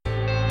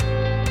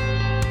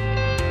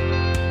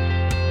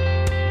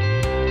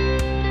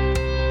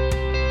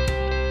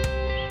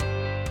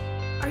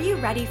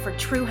ready for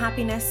true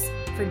happiness,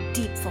 for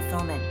deep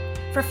fulfillment,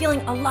 for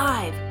feeling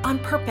alive, on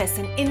purpose,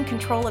 and in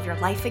control of your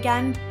life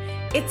again?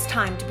 It's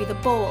time to be the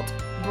bold,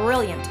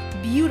 brilliant,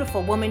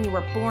 beautiful woman you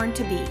were born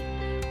to be.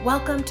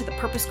 Welcome to the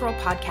Purpose Girl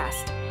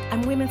Podcast.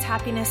 I'm women's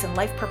happiness and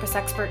life purpose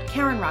expert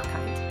Karen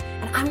Rockkind,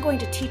 and I'm going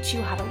to teach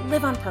you how to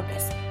live on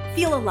purpose,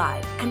 feel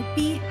alive, and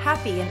be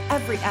happy in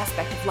every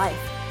aspect of life.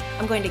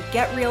 I'm going to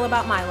get real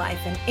about my life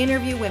and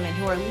interview women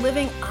who are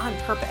living on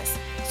purpose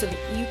so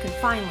that you can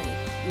finally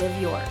live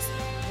yours.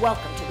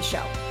 Welcome to the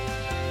show.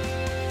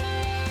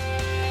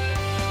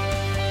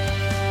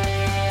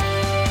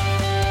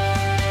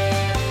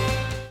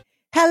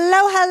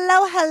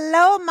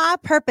 Hello, my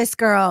purpose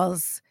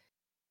girls.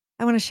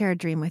 I want to share a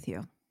dream with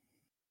you.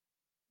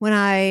 When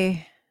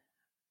I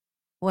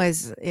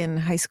was in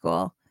high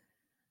school,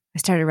 I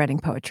started writing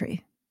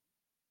poetry.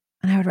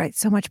 And I would write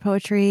so much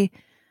poetry.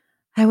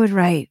 I would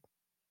write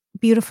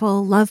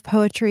beautiful love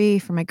poetry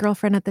for my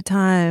girlfriend at the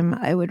time.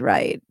 I would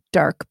write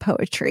dark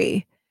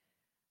poetry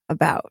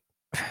about,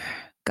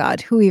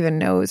 God, who even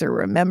knows or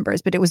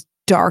remembers, but it was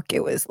dark.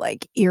 It was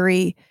like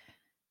eerie.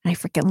 And I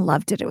freaking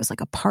loved it. It was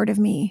like a part of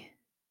me.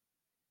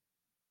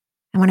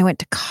 And when I went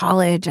to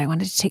college, I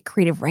wanted to take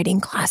creative writing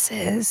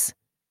classes.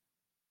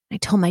 I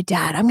told my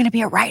dad, I'm going to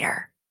be a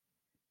writer.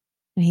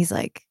 And he's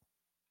like,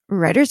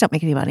 writers don't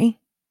make any money.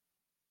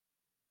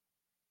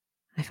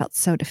 I felt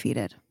so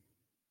defeated.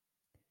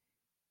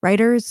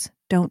 Writers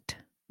don't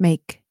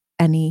make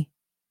any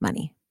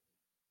money.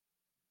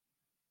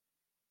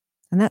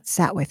 And that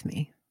sat with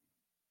me.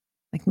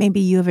 Like maybe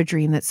you have a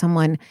dream that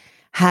someone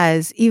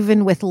has,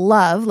 even with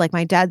love, like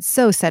my dad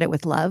so said it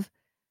with love,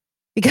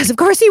 because of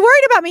course he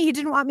worried about me. He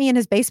didn't want me in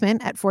his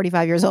basement at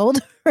 45 years old,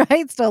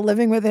 right? Still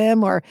living with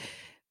him or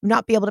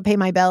not be able to pay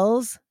my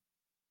bills.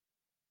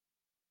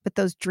 But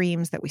those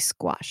dreams that we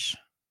squash.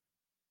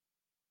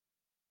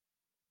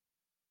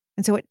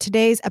 And so what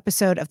today's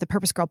episode of the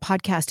Purpose Girl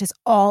podcast is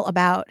all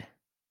about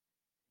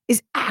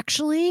is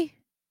actually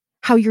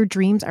how your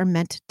dreams are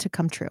meant to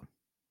come true.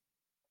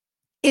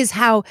 Is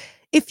how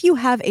if you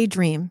have a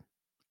dream,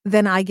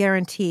 then I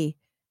guarantee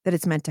that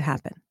it's meant to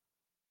happen.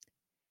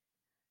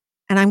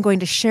 And I'm going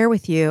to share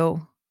with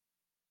you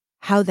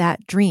how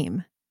that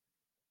dream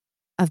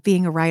of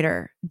being a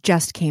writer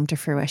just came to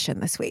fruition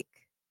this week.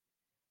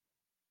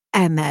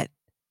 And that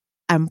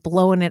I'm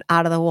blowing it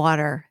out of the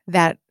water,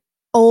 that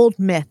old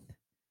myth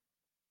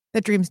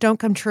that dreams don't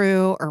come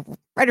true or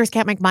writers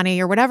can't make money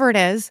or whatever it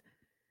is,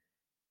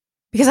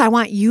 because I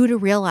want you to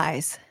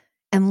realize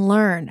and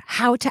learn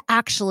how to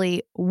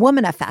actually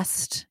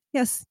womanifest.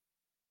 Yes,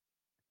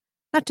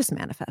 not just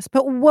manifest,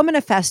 but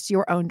womanifest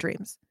your own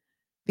dreams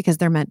because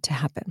they're meant to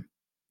happen.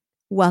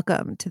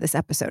 Welcome to this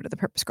episode of the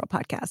Purpose Girl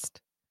podcast.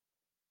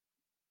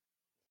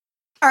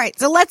 All right,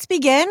 so let's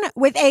begin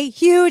with a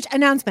huge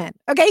announcement.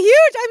 Okay,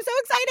 huge. I'm so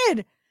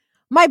excited.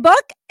 My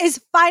book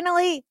is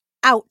finally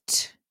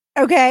out.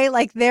 Okay,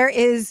 like there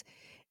is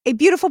a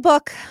beautiful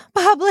book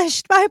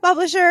published by a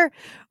publisher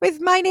with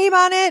my name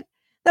on it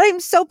that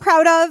I'm so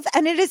proud of,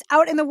 and it is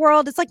out in the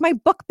world. It's like my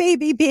book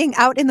baby being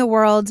out in the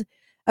world,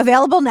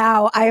 available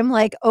now. I am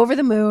like over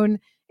the moon.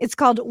 It's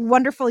called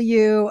Wonderful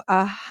You,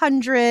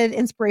 100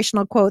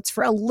 inspirational quotes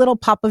for a little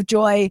pop of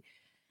joy.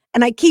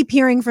 And I keep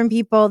hearing from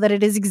people that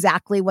it is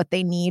exactly what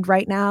they need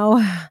right now.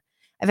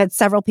 I've had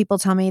several people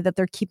tell me that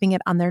they're keeping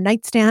it on their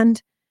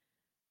nightstand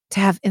to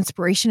have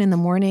inspiration in the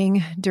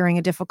morning during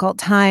a difficult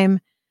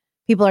time.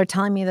 People are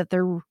telling me that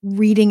they're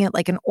reading it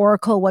like an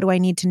oracle. What do I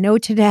need to know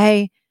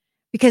today?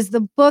 Because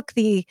the book,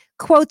 the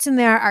quotes in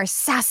there are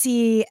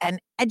sassy and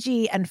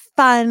edgy and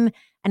fun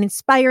and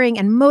inspiring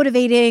and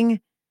motivating.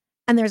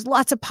 And there's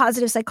lots of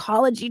positive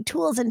psychology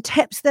tools and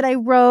tips that I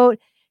wrote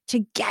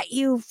to get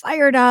you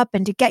fired up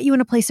and to get you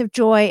in a place of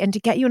joy and to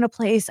get you in a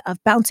place of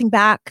bouncing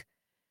back.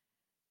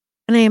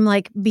 And I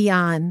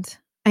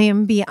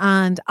am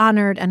beyond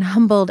honored and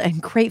humbled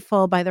and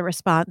grateful by the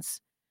response.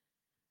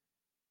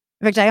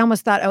 In fact, I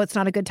almost thought, it's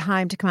not a good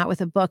time to come out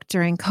with a book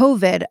during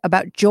COVID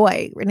about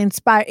joy, an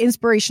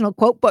inspirational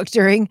quote book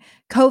during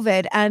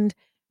COVID. And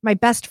my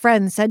best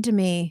friend said to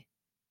me,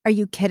 are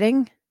you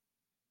kidding?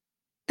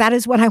 That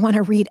is what I want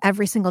to read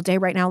every single day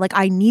right now. Like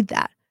I need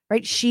that,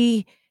 right?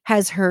 She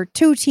has her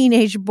 2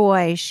 teenage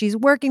boys. She's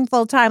working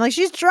full time. Like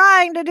she's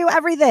trying to do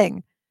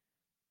everything.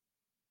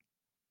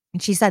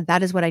 And she said,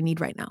 that is what I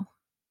need right now.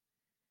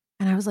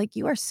 And I was like,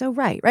 you are so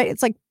right?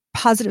 It's like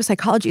positive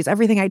psychology. It's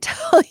everything I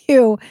tell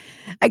you.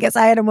 I guess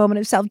I had a moment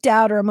of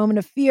self-doubt or a moment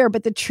of fear,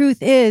 but the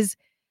truth is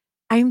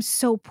I'm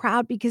so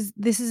proud because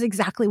this is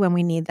exactly when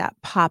we need that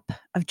pop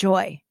of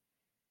joy.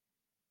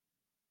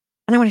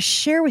 And I want to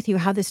share with you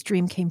how this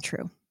dream came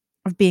true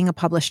of being a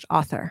published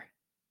author.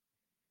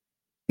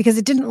 Because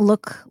it didn't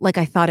look like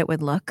I thought it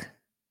would look.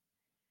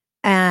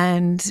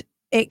 And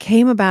it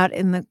came about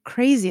in the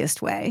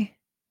craziest way.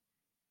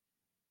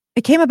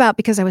 It came about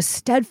because I was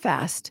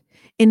steadfast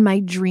in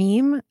my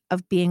dream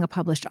of being a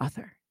published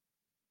author.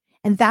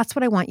 And that's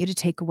what I want you to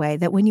take away,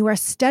 that when you are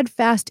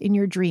steadfast in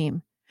your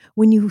dream,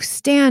 when you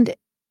stand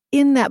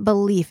in that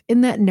belief,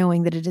 in that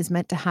knowing that it is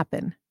meant to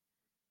happen,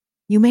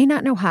 you may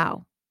not know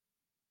how.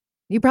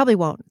 You probably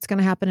won't. It's going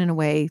to happen in a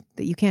way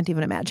that you can't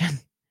even imagine,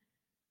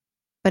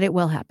 but it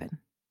will happen.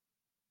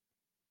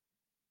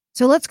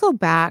 So let's go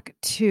back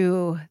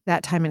to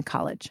that time in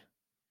college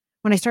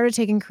when I started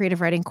taking creative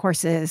writing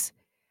courses,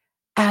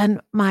 and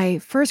my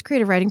first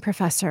creative writing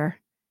professor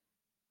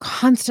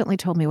constantly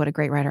told me what a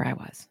great writer I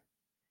was.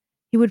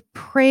 He would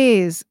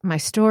praise my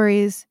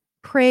stories,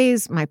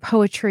 praise my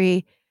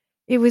poetry.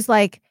 It was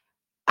like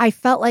I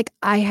felt like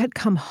I had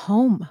come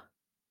home,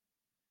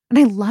 and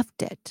I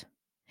loved it.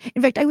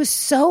 In fact, I was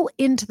so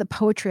into the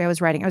poetry I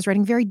was writing. I was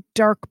writing very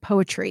dark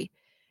poetry.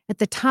 At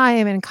the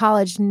time in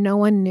college, no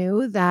one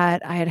knew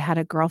that I had had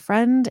a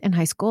girlfriend in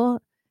high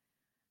school.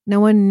 No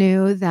one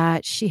knew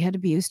that she had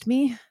abused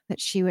me,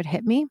 that she would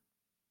hit me.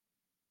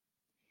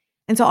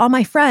 And so all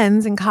my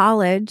friends in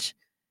college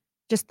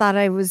just thought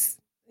I was,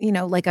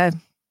 like a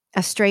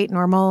straight,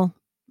 normal,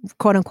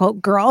 quote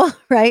unquote girl,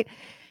 right?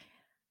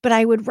 But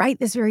I would write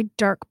this very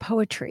dark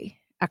poetry,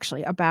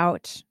 actually,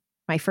 about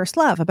my first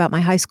love, about my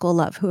high school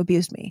love who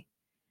abused me.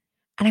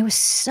 And I was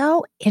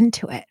so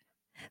into it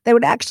that I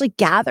would actually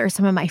gather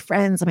some of my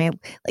friends, my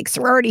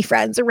sorority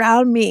friends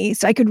around me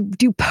so I could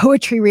do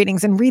poetry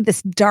readings and read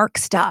this dark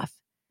stuff.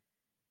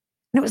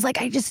 And it was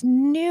like I just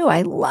knew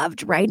I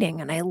loved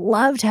writing, and I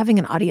loved having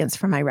an audience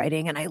for my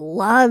writing, and I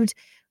loved,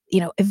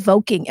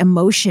 evoking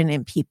emotion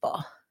in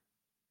people.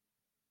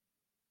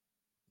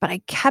 But I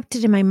kept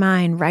it in my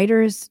mind,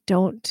 writers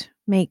don't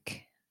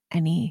make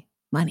any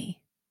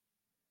money.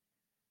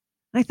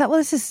 And I thought, well,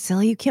 this is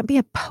silly. You can't be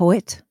a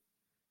poet,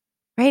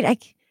 right? I'm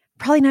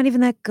probably not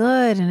even that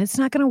good, and it's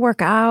not going to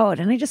work out.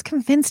 And I just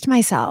convinced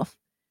myself.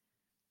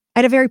 I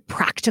had a very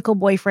practical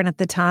boyfriend at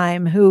the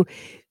time who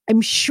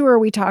I'm sure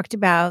we talked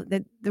about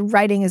that the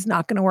writing is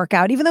not going to work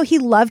out. Even though he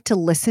loved to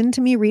listen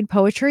to me read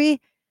poetry, it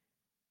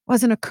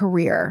wasn't a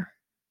career.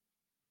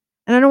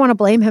 And I don't want to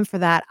blame him for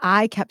that.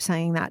 I kept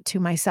saying that to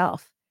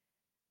myself.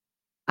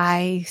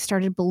 I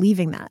started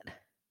believing that.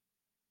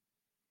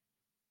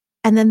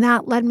 And then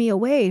that led me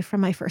away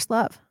from my first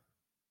love,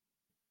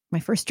 my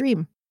first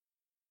dream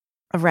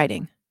of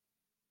writing.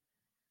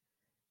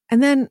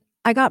 And then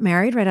I got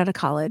married right out of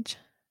college.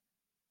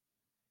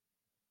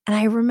 And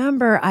I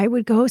remember I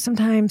would go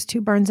sometimes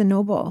to Barnes &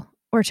 Noble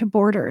or to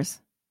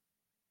Borders.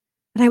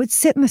 And I would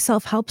sit in the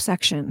self-help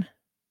section.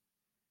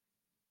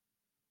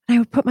 And I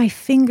would put my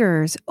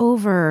fingers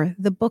over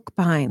the book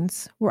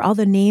binds where all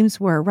the names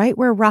were, right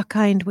where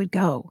Rockkind would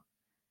go.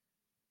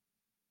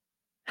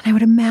 And I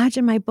would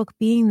imagine my book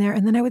being there,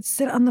 and then I would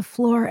sit on the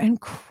floor and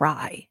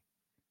cry.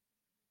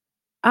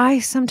 I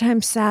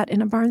sometimes sat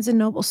in a Barnes &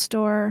 Noble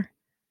store.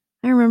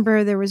 I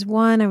remember there was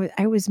one,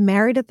 I was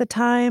married at the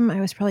time. I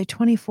was probably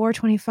 24,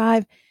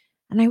 25,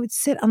 and I would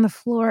sit on the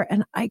floor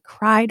and I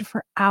cried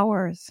for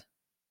hours.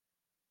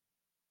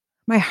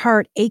 My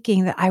heart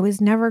aching that I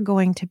was never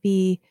going to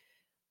be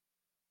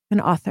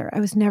an author. I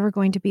was never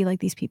going to be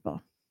like these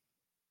people.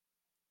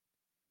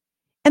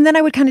 And then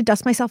I would kind of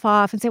dust myself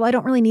off and say, well, I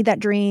don't really need that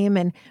dream.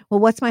 And well,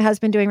 what's my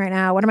husband doing right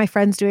now? What are my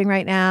friends doing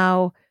right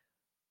now?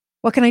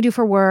 What can I do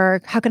for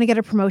work? How can I get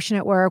a promotion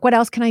at work? What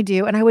else can I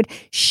do? And I would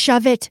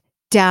shove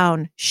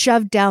down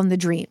the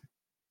dream.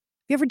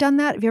 Have you ever done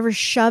that? Have you ever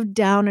shoved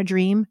down a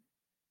dream?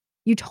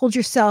 You told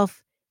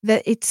yourself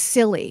that it's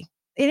silly.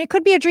 And it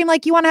could be a dream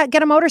like you want to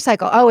get a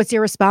motorcycle. Oh, it's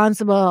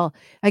irresponsible.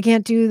 I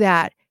can't do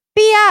that.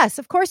 BS.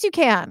 Of course you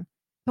can.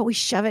 But we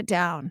shove it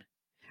down.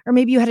 Or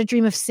maybe you had a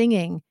dream of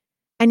singing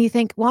and you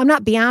think, well, I'm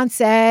not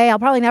Beyonce. I'll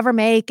probably never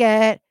make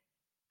it.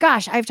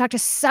 Gosh, I've talked to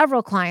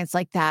several clients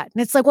like that.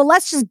 And it's like, well,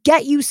 let's just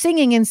get you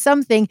singing in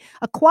something,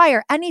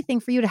 acquire anything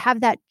for you to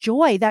have that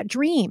joy, that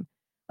dream.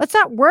 Let's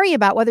not worry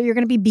about whether you're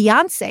going to be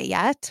Beyonce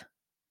yet.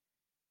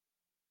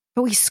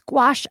 But we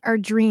squash our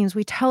dreams.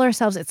 We tell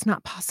ourselves it's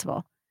not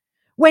possible.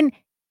 When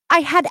I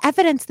had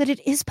evidence that it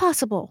is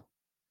possible.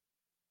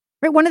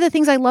 Right? One of the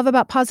things I love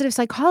about positive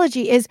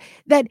psychology is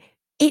that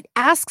it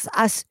asks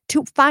us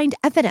to find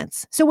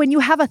evidence. So when you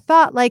have a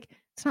thought like,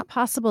 it's not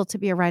possible to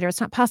be a writer, it's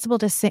not possible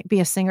to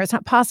be a singer, it's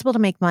not possible to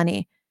make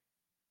money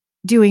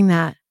doing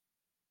that.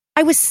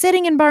 I was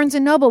sitting in Barnes &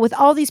 Noble with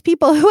all these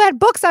people who had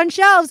books on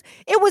shelves.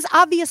 It was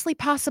obviously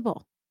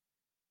possible.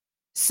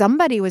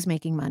 Somebody was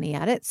making money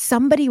at it.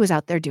 Somebody was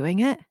out there doing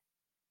it.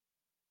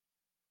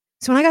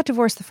 So when I got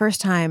divorced the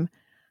first time,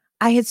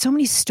 I had so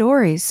many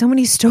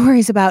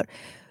stories about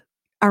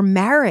our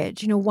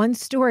marriage. One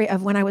story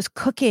of when I was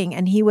cooking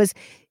and he was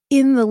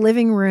in the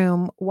living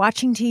room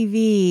watching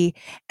TV,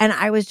 and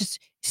I was just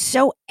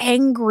so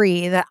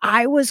angry that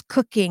I was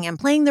cooking and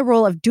playing the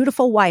role of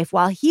dutiful wife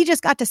while he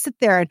just got to sit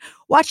there and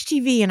watch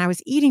TV, and I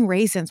was eating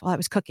raisins while I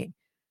was cooking,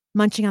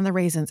 munching on the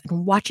raisins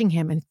and watching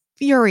him and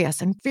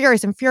furious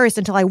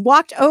until I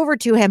walked over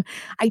to him.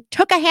 I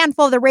took a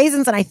handful of the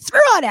raisins and I threw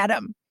it at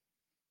him.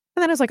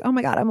 And then I was like, oh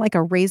my God, I'm like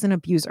a raisin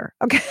abuser.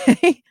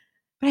 Okay.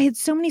 But I had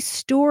so many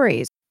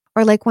stories.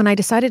 Or like when I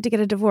decided to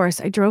get a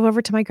divorce, I drove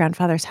over to my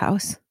grandfather's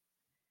house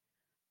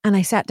and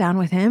I sat down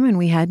with him and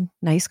we had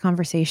nice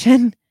conversation.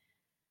 And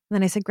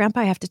then I said,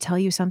 Grandpa, I have to tell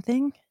you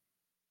something.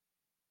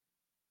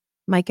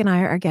 Mike and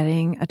I are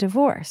getting a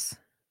divorce.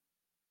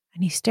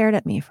 And he stared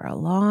at me for a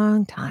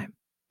long time.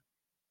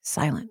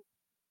 silent,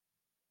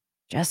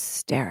 just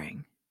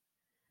staring.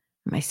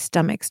 My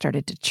stomach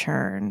started to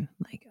churn,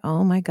 like,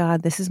 oh my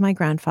God, this is my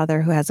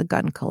grandfather who has a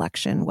gun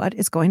collection. What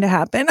is going to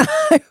happen?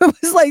 I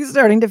was like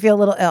starting to feel a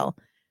little ill.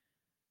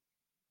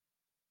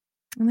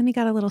 And then he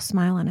got a little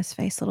smile on his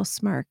face, a little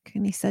smirk.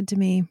 And he said to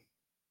me,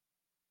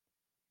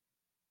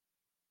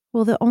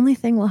 well, the only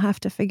thing we'll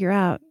have to figure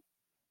out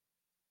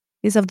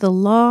is of the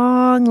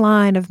long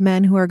line of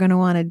men who are going to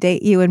want to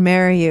date you and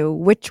marry you,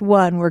 which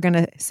one we're going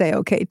to say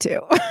okay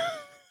to.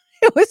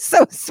 It was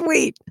so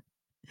sweet.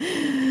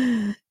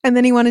 And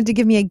then he wanted to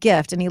give me a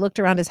gift, and he looked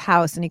around his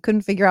house and he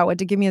couldn't figure out what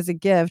to give me as a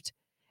gift.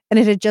 And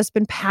it had just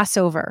been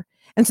Passover.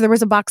 And so there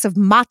was a box of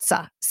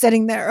matzah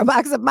sitting there, a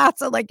box of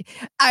matzah. Like,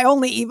 I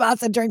only eat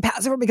matzah during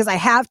Passover because I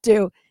have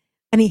to.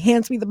 And he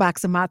hands me the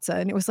box of matzah.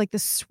 And it was like the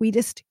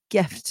sweetest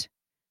gift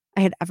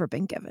I had ever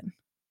been given.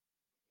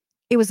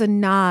 It was a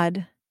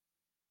nod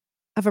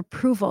of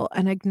approval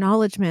and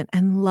acknowledgement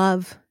and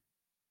love.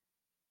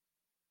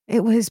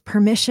 It was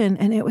permission,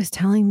 and it was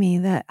telling me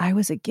that I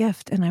was a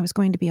gift and I was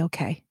going to be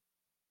okay.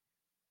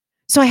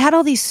 So I had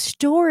all these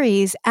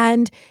stories,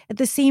 and at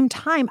the same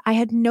time, I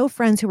had no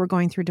friends who were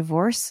going through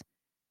divorce.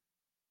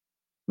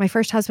 My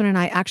first husband and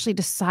I actually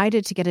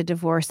decided to get a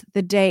divorce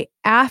the day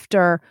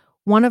after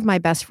one of my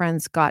best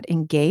friends got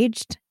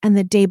engaged, and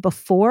the day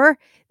before,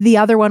 the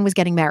other one was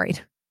getting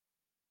married.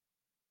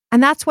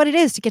 And that's what it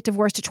is to get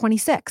divorced at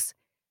 26.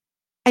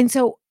 And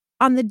so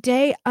on the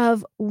day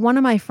of one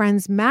of my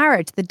friends'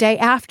 marriage, the day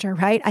after,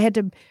 right, I had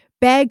to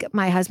beg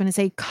my husband and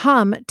say,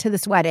 come to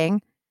this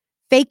wedding,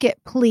 fake it,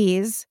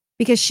 please,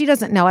 because she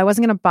doesn't know. I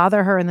wasn't going to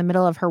bother her in the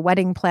middle of her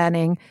wedding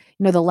planning,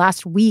 the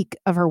last week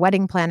of her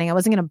wedding planning. I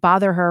wasn't going to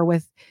bother her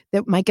with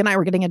that Mike and I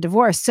were getting a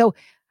divorce. So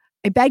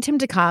I begged him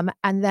to come,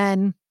 and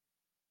then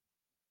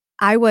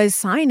I was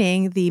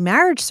signing the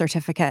marriage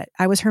certificate.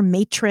 I was her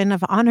matron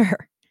of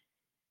honor.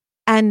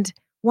 And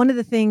one of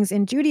the things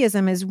in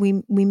Judaism is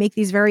we make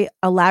these very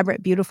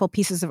elaborate, beautiful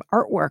pieces of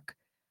artwork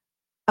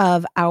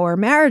of our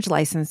marriage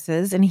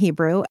licenses in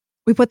Hebrew.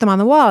 We put them on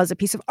the wall as a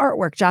piece of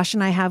artwork. Josh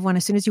and I have one.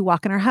 As soon as you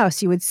walk in our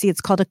house, you would see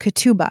it's called a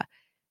ketubah.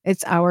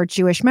 It's our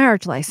Jewish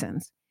marriage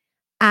license.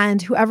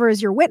 And whoever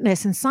is your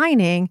witness in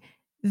signing,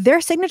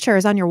 their signature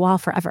is on your wall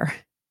forever.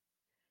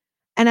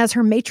 And as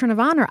her matron of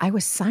honor, I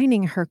was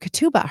signing her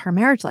ketubah, her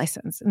marriage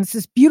license. And it's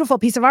this beautiful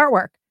piece of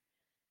artwork.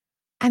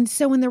 And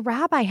so when the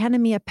rabbi handed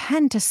me a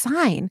pen to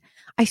sign,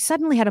 I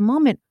suddenly had a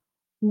moment,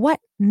 what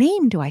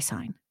name do I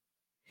sign?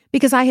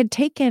 Because I had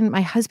taken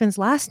my husband's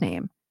last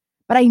name,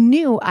 but I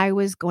knew I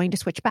was going to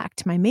switch back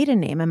to my maiden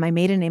name, and my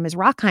maiden name is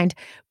Rockhind.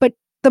 But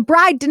the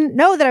bride didn't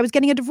know that I was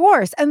getting a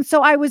divorce. And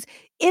so I was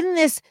in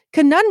this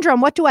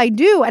conundrum, what do I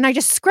do? And I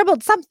just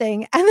scribbled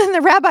something. And then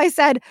the rabbi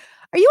said,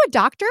 are you a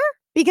doctor?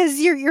 Because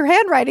your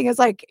handwriting is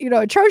like,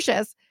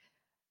 atrocious.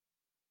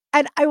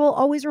 And I will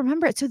always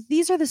remember it. So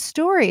these are the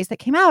stories that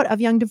came out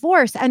of Young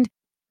Divorce. And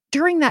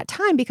during that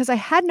time, because I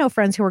had no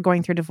friends who were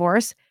going through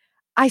divorce,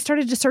 I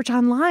started to search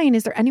online.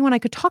 Is there anyone I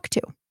could talk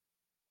to?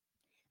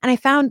 And I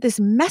found this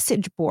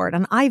message board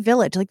on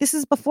iVillage. Like, this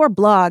is before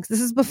blogs.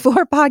 This is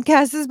before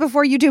podcasts. This is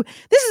before YouTube.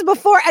 This is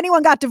before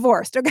anyone got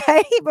divorced,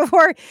 okay?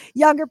 Before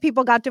younger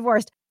people got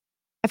divorced.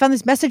 I found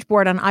this message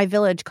board on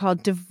iVillage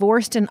called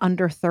Divorced and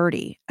Under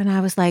 30. And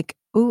I was like,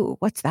 ooh,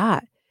 what's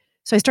that?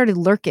 So I started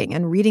lurking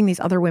and reading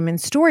these other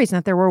women's stories, and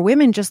that there were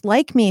women just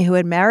like me who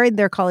had married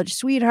their college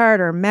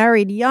sweetheart or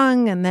married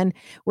young and then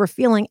were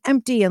feeling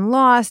empty and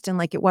lost and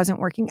like it wasn't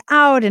working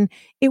out. And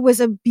it was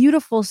a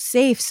beautiful,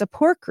 safe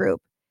support group.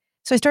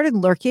 So I started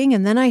lurking,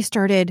 and then I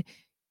started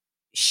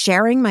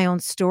sharing my own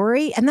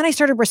story. And then I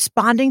started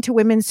responding to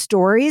women's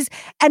stories.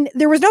 And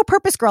there was no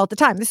Purpose Girl at the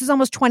time. This is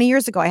almost 20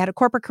 years ago. I had a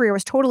corporate career. It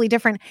was totally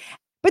different.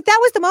 But that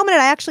was the moment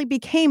I actually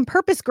became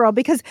Purpose Girl,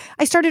 because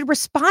I started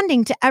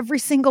responding to every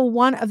single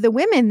one of the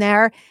women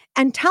there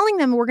and telling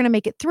them, we're going to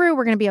make it through.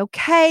 We're going to be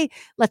okay.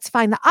 Let's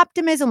find the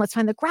optimism. Let's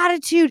find the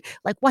gratitude.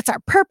 Like, what's our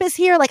purpose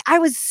here? Like, I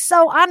was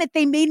so on it.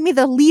 They made me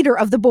the leader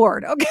of the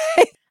board.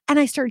 Okay. And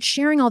I started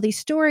sharing all these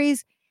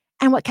stories.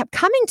 And what kept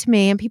coming to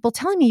me and people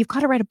telling me, you've got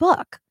to write a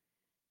book.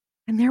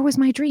 And there was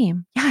my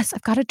dream. Yes,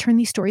 I've got to turn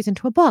these stories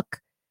into a book.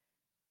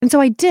 And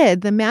so I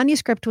did. The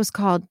manuscript was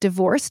called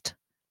Divorced,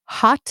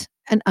 Hot,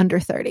 and Under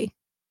 30.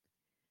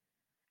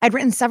 I'd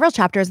written several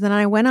chapters. And then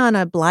I went on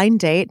a blind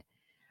date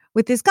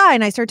with this guy,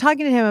 and I started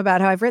talking to him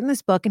about how I've written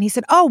this book. And he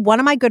said, oh, one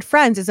of my good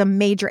friends is a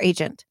major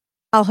agent.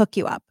 I'll hook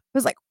you up. I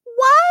was like,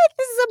 what?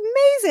 This is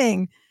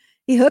amazing.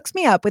 He hooks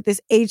me up with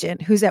this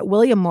agent who's at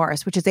William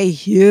Morris, which is a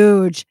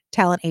huge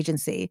talent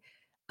agency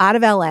out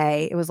of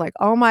LA. It was like,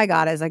 oh my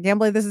God, I can't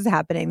believe this is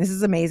happening. This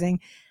is amazing.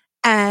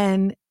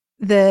 And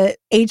the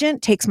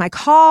agent takes my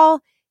call.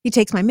 He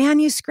takes my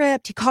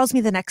manuscript. He calls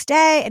me the next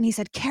day and he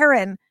said,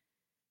 Karen,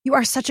 you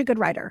are such a good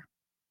writer,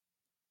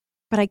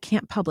 but I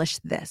can't publish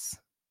this.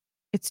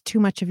 It's too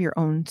much of your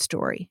own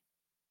story.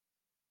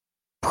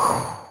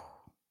 I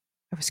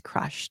was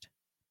crushed.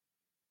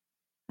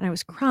 And I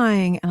was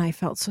crying and I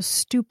felt so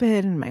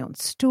stupid in my own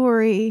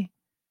story.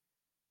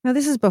 Now,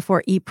 this is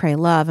before Eat, Pray,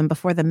 Love and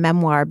before the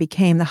memoir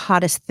became the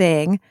hottest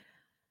thing.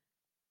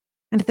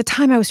 And at the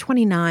time I was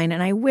 29,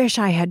 and I wish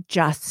I had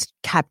just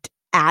kept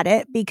at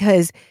it,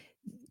 because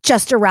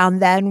just around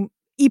then,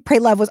 Eat, Pray,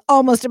 Love was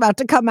almost about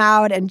to come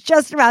out. And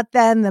just about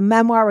then, the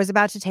memoir was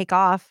about to take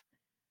off.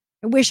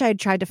 I wish I had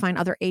tried to find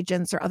other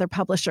agents or other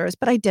publishers,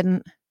 but I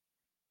didn't.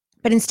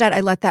 But instead, I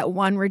let that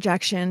one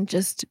rejection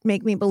just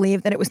make me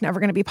believe that it was never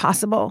going to be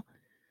possible.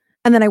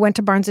 And then I went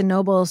to Barnes &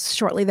 Noble's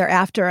shortly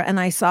thereafter, and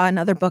I saw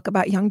another book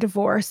about young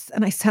divorce.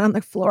 And I sat on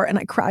the floor and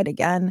I cried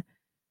again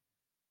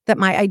that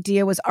my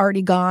idea was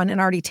already gone and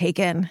already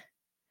taken.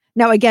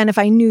 Now, again, if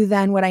I knew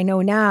then what I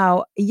know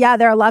now, yeah,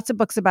 there are lots of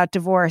books about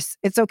divorce.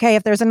 It's okay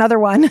if there's another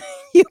one.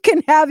 You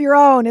can have your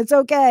own. It's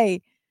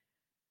okay.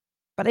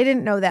 But I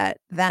didn't know that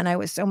then. I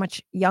was so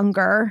much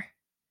younger.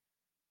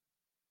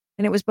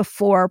 And it was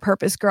before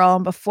Purpose Girl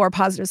and before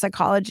positive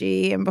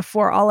psychology and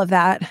before all of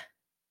that.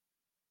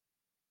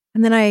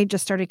 And then I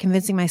just started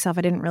convincing myself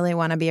I didn't really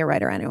want to be a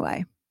writer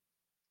anyway.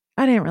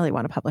 I didn't really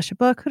want to publish a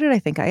book. Who did I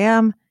think I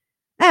am?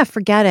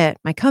 Forget it.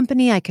 My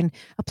company, I can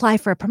apply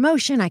for a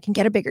promotion. I can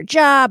get a bigger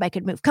job. I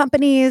could move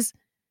companies.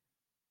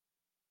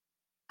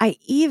 I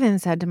even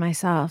said to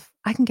myself,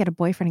 I can get a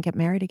boyfriend and get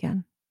married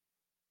again.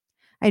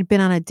 I'd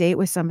been on a date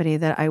with somebody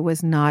that I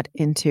was not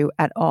into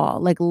at all,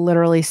 like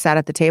literally sat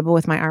at the table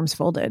with my arms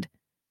folded.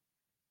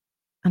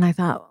 And I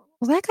thought,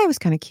 well, that guy was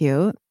kind of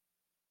cute.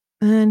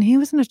 And he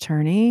was an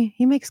attorney.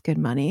 He makes good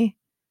money.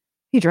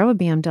 He drove a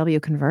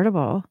BMW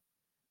convertible.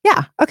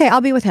 Yeah, okay,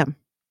 I'll be with him.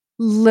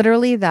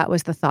 Literally, that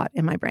was the thought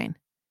in my brain.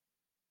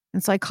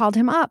 And so I called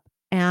him up.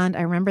 And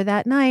I remember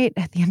that night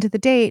at the end of the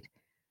date,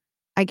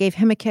 I gave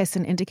him a kiss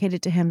and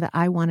indicated to him that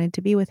I wanted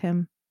to be with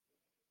him.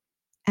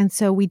 And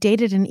so we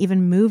dated and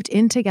even moved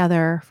in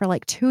together for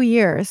like 2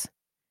 years.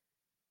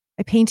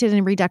 I painted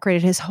and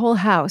redecorated his whole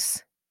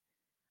house.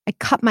 I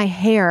cut my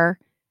hair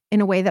in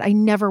a way that I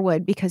never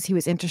would because he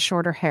was into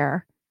shorter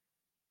hair.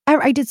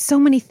 I did so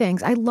many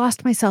things. I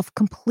lost myself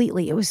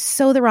completely. It was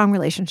so the wrong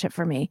relationship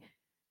for me.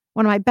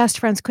 One of my best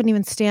friends couldn't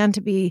even stand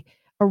to be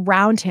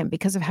around him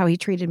because of how he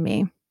treated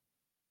me.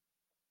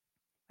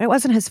 But it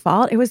wasn't his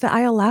fault. It was that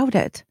I allowed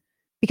it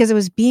because it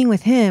was being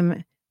with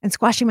him and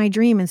squashing my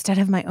dream instead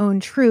of my own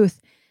truth.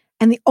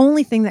 And the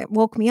only thing that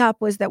woke me up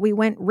was that we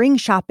went ring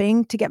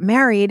shopping to get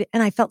married,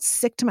 and I felt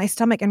sick to my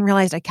stomach and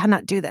realized I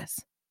cannot do this.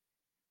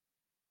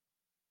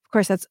 Of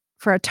course, that's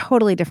for a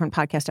totally different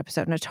podcast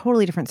episode and a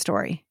totally different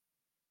story.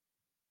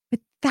 But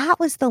that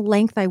was the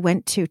length I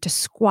went to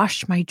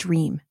squash my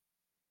dream.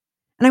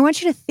 And I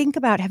want you to think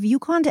about, have you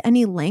gone to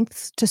any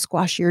lengths to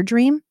squash your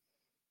dream?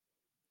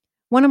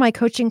 One of my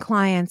coaching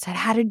clients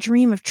had a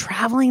dream of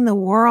traveling the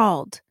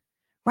world.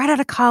 Right out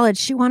of college,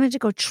 she wanted to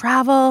go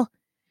travel.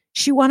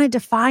 She wanted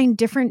to find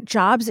different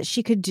jobs that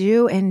she could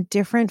do in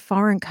different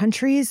foreign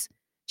countries.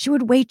 She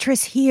would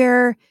waitress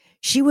here.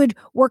 She would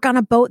work on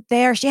a boat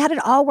there. She had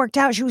it all worked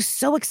out. She was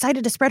so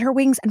excited to spread her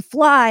wings and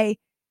fly.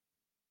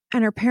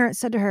 And her parents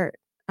said to her,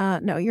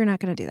 no, you're not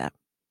going to do that.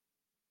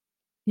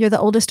 You're the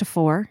oldest of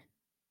 4.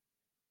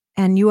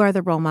 And you are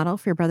the role model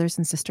for your brothers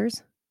and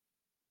sisters.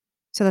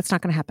 So that's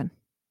not going to happen.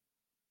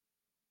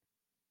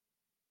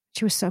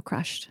 She was so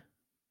crushed.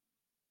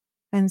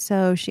 And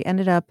so she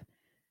ended up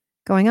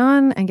going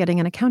on and getting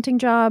an accounting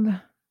job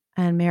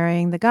and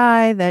marrying the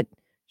guy that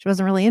she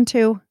wasn't really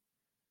into.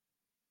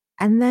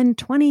 And then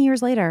 20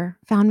 years later,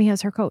 found me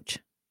as her coach.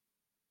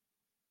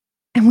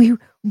 And we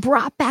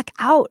brought back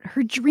out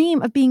her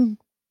dream of being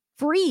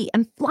free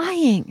and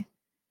flying.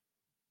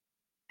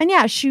 And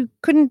yeah, she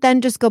couldn't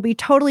then just go be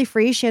totally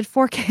free. She had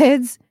 4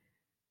 kids.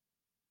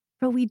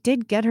 But we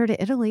did get her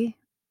to Italy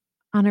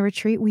on a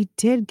retreat. We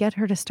did get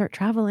her to start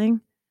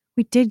traveling.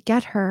 We did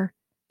get her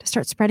to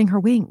start spreading her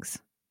wings.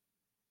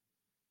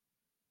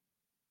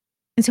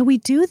 And so we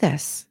do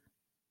this,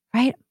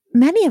 right?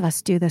 Many of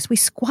us do this. We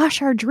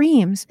squash our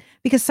dreams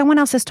because someone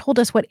else has told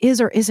us what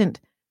is or isn't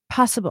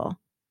possible.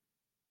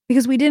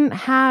 Because we didn't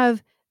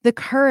have the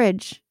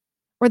courage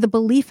or the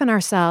belief in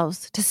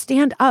ourselves to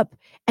stand up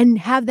and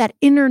have that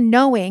inner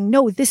knowing,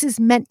 no, this is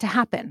meant to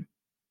happen.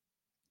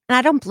 And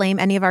I don't blame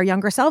any of our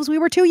younger selves. We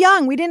were too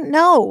young. We didn't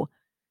know.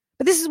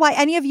 But this is why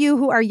any of you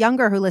who are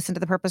younger who listen to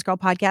the Purpose Girl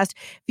podcast,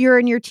 if you're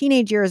in your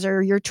teenage years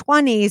or your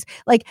 20s,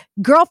 like,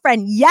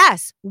 girlfriend,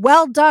 yes,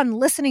 well done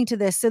listening to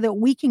this so that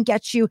we can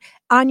get you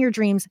on your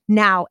dreams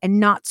now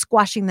and not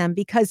squashing them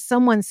because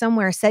someone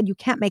somewhere said you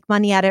can't make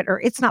money at it, or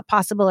it's not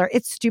possible, or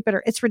it's stupid,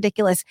 or it's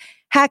ridiculous.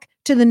 Heck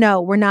to the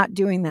no, we're not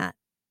doing that.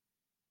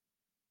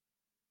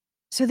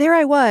 So there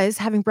I was,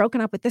 having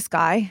broken up with this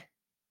guy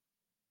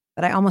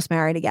that I almost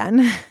married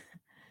again.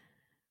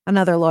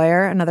 Another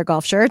lawyer, another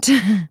golf shirt.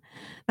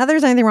 Not that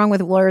there's anything wrong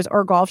with lawyers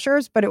or golf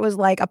shirts, but it was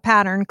like a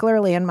pattern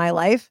clearly in my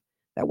life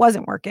that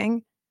wasn't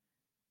working.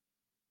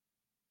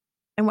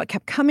 And what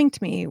kept coming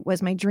to me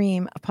was my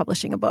dream of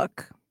publishing a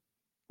book.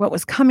 What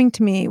was coming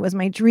to me was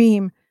my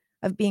dream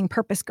of being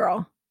Purpose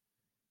Girl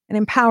and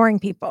empowering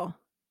people.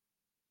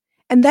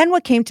 And then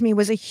what came to me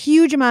was a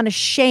huge amount of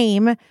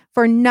shame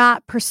for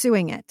not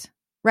pursuing it.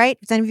 Right?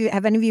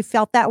 Have any of you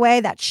felt that way?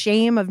 That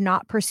shame of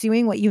not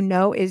pursuing what you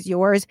know is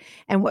yours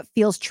and what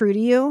feels true to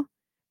you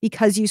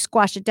because you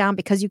squashed it down,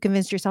 because you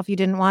convinced yourself you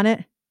didn't want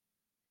it?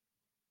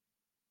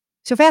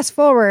 So fast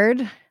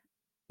forward,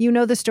 you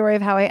know the story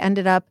of how I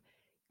ended up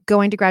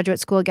going to graduate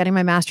school, getting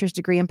my master's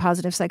degree in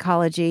positive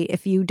psychology.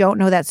 If you don't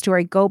know that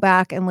story, go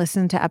back and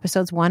listen to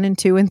episodes 1 and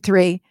 2 and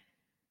 3.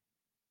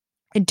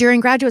 And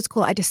during graduate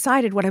school, I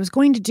decided what I was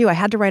going to do. I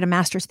had to write a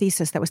master's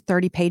thesis that was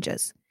 30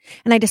 pages.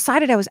 And I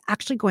decided I was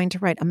actually going to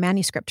write a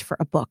manuscript for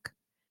a book.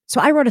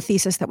 So I wrote a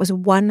thesis that was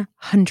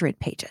 100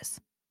 pages.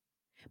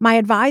 My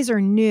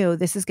advisor knew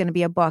this is going to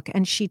be a book,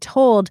 and she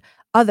told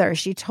others.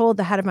 She told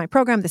the head of my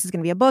program, this is going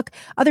to be a book.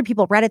 Other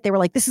people read it. They were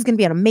like, this is going to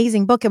be an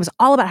amazing book. It was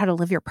all about how to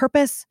live your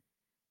purpose.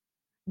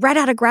 Right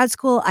out of grad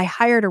school, I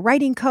hired a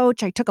writing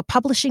coach. I took a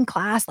publishing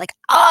class, like,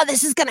 oh,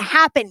 this is going to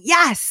happen.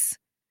 Yes.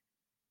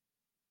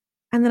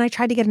 And then I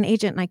tried to get an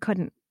agent and I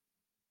couldn't.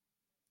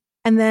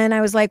 And then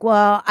I was like,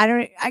 well,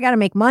 I got to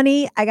make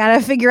money. I got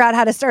to figure out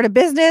how to start a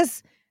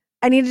business.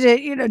 I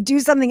needed to, do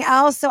something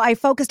else. So I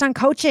focused on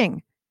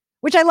coaching,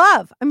 which I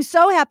love. I'm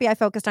so happy I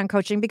focused on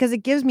coaching because it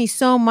gives me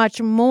so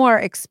much more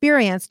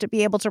experience to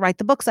be able to write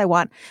the books I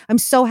want. I'm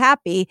so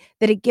happy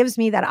that it gives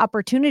me that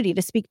opportunity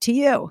to speak to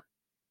you.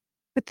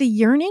 But the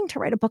yearning to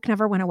write a book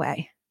never went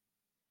away.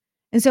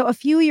 And so a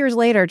few years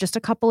later, just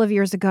a couple of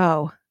years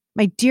ago,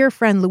 my dear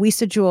friend,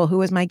 Louisa Jewell, who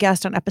was my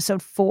guest on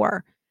episode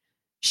 4,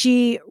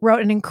 she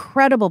wrote an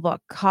incredible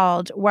book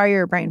called Wire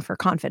Your Brain for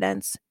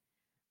Confidence.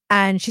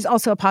 And she's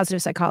also a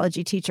positive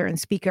psychology teacher and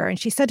speaker. And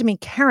she said to me,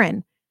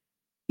 Karen,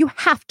 you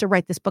have to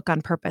write this book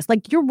on purpose.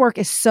 Like, your work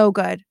is so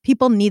good.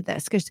 People need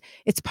this because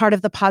it's part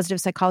of the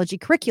positive psychology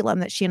curriculum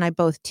that she and I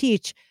both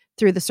teach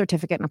through the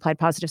Certificate in Applied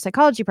Positive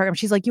Psychology program.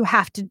 She's like, you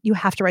have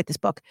to write this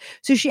book.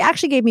 So she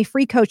actually gave me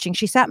free coaching.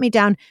 She sat me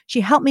down.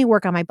 She helped me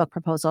work on my book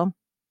proposal.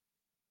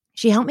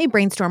 She helped me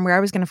brainstorm where I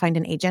was going to find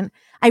an agent.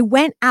 I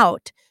went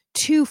out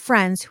to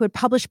friends who had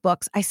published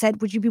books. I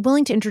said, would you be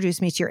willing to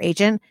introduce me to your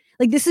agent?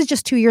 Like, this is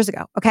just 2 years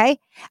ago. Okay.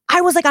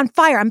 I was like on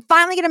fire. I'm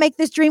finally going to make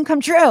this dream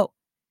come true.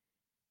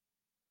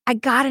 I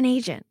got an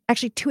agent.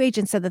 Actually, 2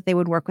 agents said that they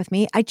would work with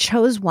me. I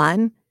chose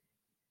one.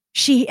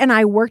 She and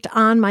I worked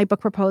on my book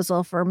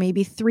proposal for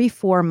maybe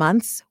 3-4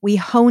 months. We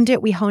honed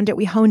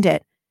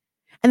it.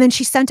 And then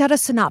she sent out a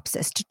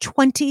synopsis to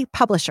 20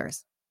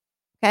 publishers.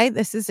 Okay.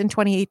 This is in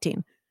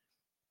 2018.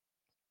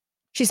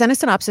 She sent a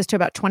synopsis to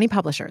about 20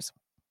 publishers.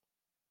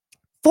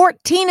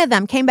 14 of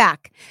them came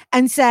back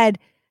and said,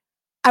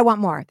 I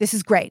want more. This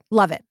is great.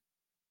 Love it.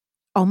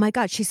 Oh my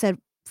God. She said,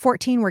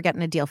 14, we're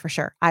getting a deal for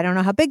sure. I don't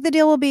know how big the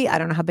deal will be. I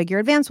don't know how big your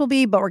advance will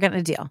be, but we're getting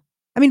a deal.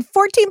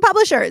 14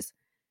 publishers.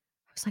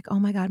 I was like, oh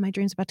my God, my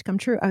dream's about to come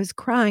true. I was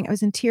crying. I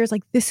was in tears.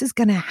 Like, this is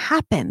going to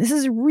happen. This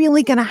is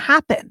really going to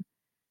happen.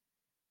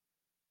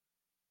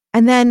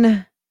 And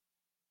then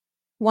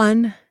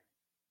one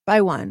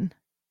by one,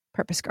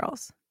 Purpose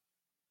Girls,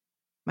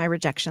 my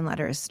rejection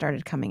letters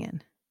started coming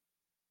in.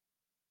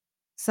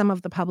 Some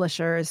of the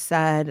publishers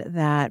said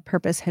that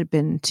Purpose had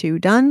been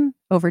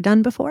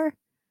overdone before.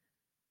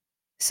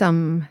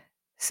 Some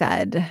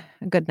said,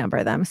 a good number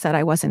of them said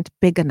I wasn't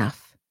big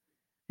enough.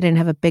 I didn't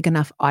have a big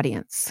enough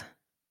audience.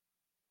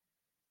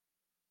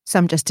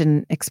 Some just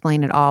didn't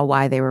explain at all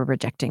why they were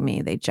rejecting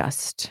me. They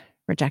just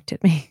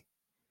rejected me.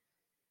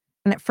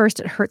 And at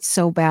first it hurt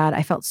so bad.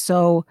 I felt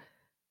so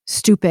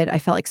stupid. I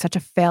felt like such a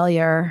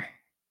failure.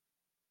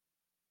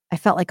 I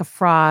felt like a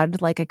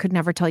fraud, like I could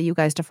never tell you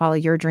guys to follow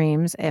your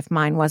dreams if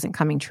mine wasn't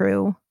coming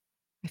true.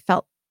 I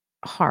felt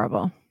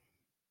horrible.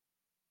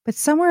 But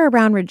somewhere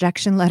around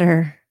rejection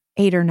letter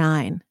 8 or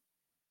 9,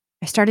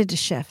 I started to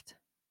shift.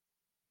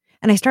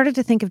 And I started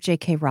to think of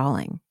J.K.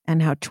 Rowling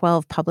and how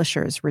 12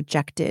 publishers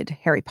rejected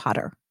Harry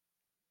Potter.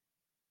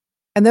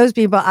 And those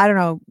people, I don't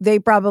know, they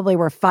probably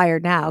were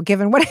fired now,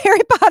 given what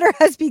Harry Potter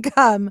has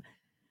become.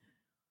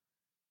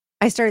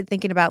 I started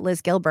thinking about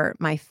Liz Gilbert,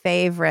 my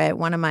favorite,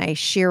 one of my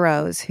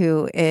sheroes,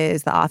 who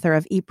is the author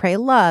of Eat, Pray,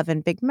 Love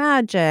and Big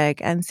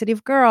Magic and City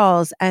of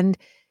Girls, and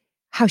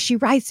how she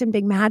writes in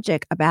Big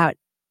Magic about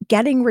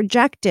getting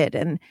rejected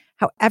and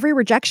how every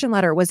rejection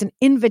letter was an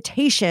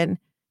invitation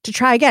to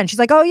try again. She's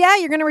like, oh yeah,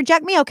 you're going to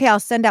reject me? Okay, I'll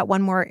send out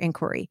one more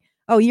inquiry.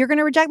 Oh, you're going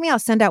to reject me? I'll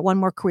send out one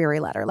more query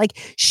letter. Like,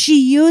 she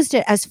used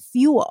it as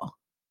fuel.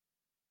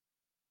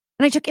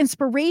 And I took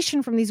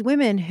inspiration from these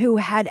women who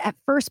had at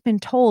first been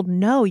told,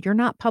 no, you're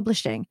not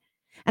publishing.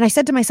 And I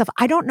said to myself,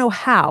 I don't know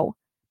how,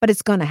 but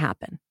it's going to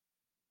happen.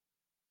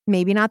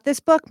 Maybe not this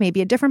book,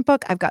 maybe a different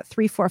book. I've got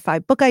 3, 4,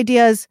 5 book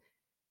ideas.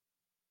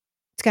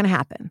 It's going to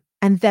happen.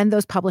 And then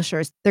those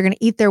publishers, they're going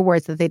to eat their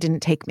words that they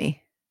didn't take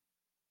me.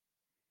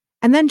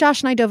 And then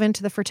Josh and I dove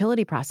into the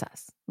fertility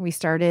process. We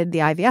started the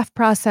IVF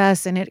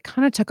process, and it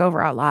kind of took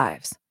over our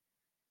lives.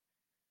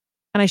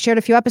 And I shared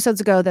a few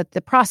episodes ago that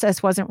the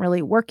process wasn't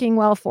really working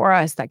well for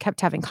us, that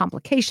kept having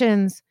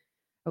complications.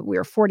 We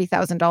were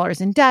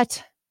 $40,000 in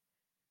debt.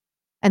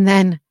 And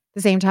then at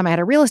the same time, I had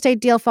a real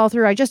estate deal fall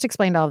through. I just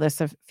explained all of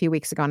this a few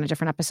weeks ago on a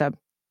different episode.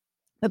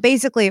 But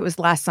basically, it was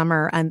last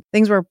summer, and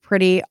things were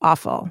pretty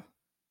awful.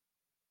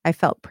 I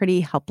felt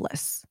pretty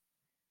helpless.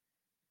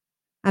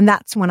 And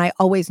that's when I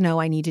always know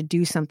I need to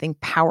do something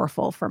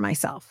powerful for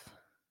myself.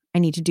 I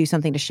need to do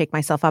something to shake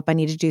myself up. I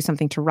need to do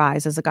something to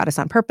rise as a goddess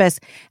on purpose.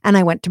 And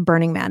I went to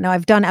Burning Man. Now,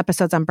 I've done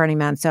episodes on Burning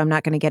Man, so I'm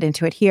not going to get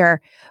into it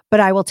here. But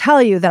I will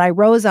tell you that I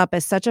rose up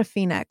as such a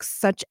phoenix,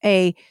 such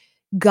a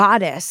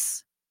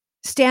goddess,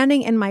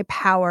 standing in my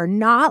power,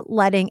 not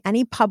letting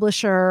any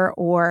publisher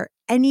or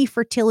any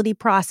fertility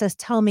process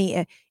tell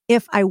me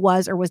if I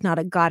was or was not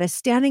a goddess,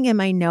 standing in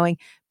my knowing,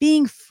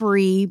 being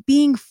free,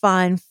 being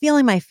fun,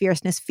 feeling my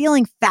fierceness,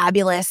 feeling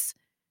fabulous,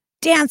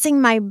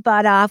 dancing my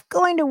butt off,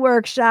 going to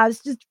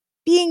workshops, just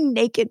being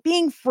naked,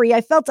 being free.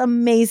 I felt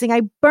amazing.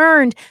 I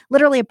burned,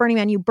 literally at Burning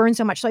Man, you burn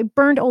so much. So I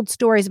burned old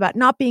stories about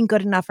not being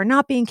good enough or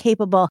not being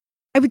capable.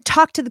 I would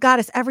talk to the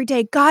goddess every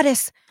day.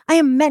 Goddess, I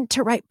am meant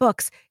to write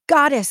books.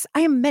 Goddess,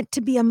 I am meant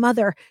to be a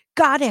mother.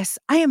 Goddess,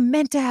 I am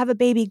meant to have a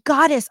baby.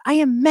 Goddess, I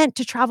am meant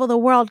to travel the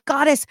world.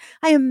 Goddess,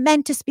 I am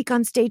meant to speak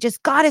on stages.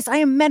 Goddess, I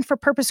am meant for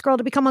Purpose Girl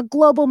to become a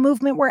global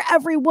movement where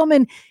every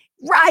woman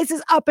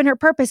rises up in her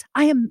purpose.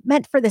 I am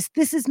meant for this.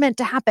 This is meant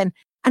to happen.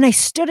 And I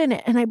stood in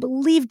it and I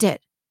believed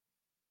it.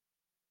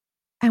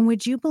 And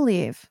would you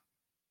believe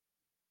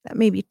that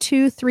maybe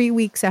 2-3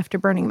 weeks after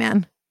Burning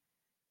Man,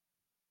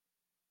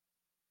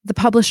 the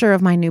publisher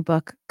of my new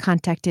book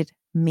contacted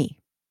me.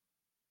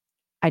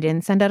 I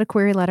didn't send out a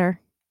query letter.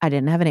 I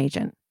didn't have an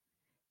agent.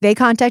 They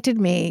contacted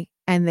me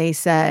and they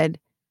said,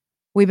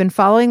 we've been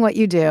following what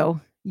you do.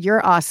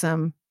 You're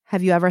awesome.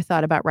 Have you ever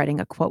thought about writing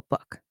a quote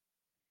book?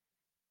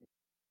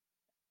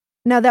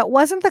 Now, that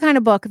wasn't the kind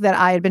of book that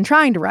I had been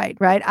trying to write,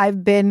 right?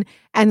 I've been,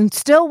 and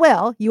still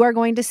will, you are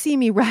going to see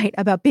me write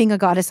about being a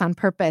goddess on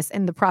purpose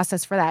and the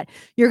process for that.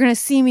 You're going to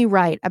see me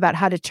write about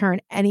how to turn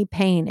any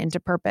pain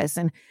into purpose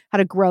and how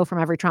to grow from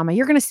every trauma.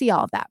 You're going to see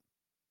all of that.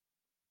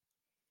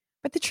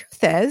 But the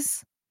truth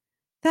is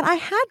that I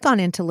had gone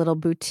into little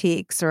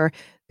boutiques or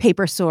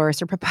Paper Source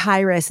or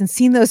Papyrus and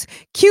seen those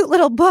cute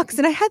little books.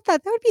 And I had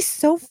thought that would be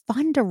so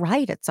fun to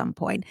write at some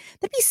point.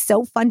 That'd be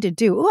so fun to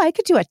do. Oh, I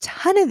could do a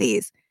ton of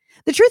these.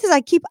 The truth is I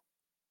keep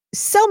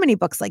so many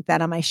books like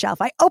that on my shelf.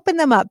 I open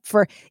them up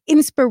for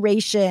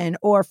inspiration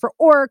or for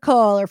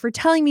oracle or for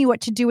telling me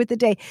what to do with the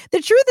day.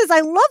 The truth is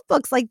I love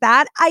books like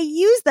that. I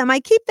use them. I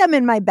keep them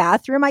in my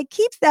bathroom. I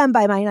keep them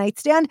by my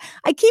nightstand.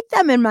 I keep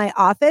them in my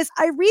office.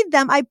 I read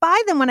them. I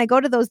buy them when I go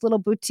to those little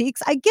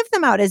boutiques. I give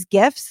them out as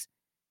gifts.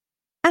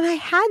 And I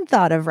had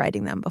thought of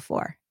writing them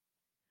before.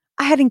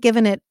 I hadn't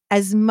given it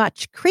as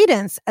much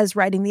credence as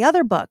writing the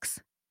other books.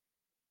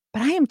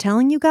 But I am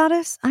telling you,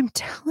 goddess, I'm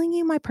telling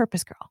you, my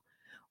purpose girl,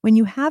 when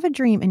you have a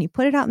dream and you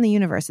put it out in the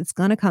universe, it's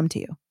going to come to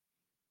you.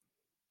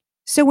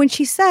 So when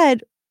she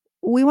said,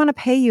 we want to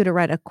pay you to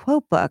write a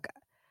quote book,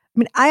 I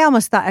mean, I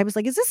almost thought, I was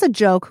like, is this a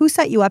joke? Who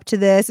set you up to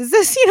this? Is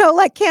this,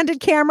 like Candid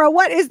Camera?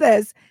 What is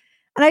this?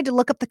 And I had to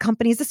look up the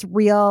company. Is this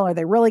real? Are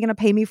they really going to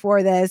pay me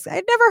for this?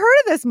 I'd never heard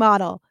of this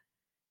model.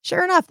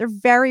 Sure enough, they're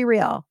very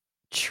real.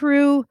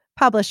 True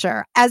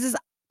publisher, as is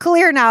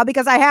clear now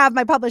because I have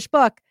my published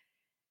book.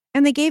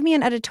 And they gave me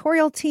an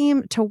editorial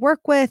team to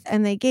work with,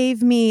 and they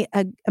gave me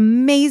an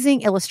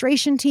amazing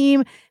illustration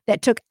team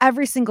that took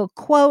every single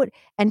quote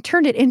and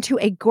turned it into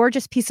a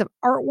gorgeous piece of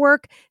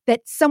artwork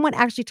that someone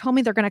actually told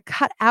me they're going to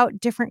cut out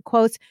different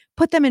quotes,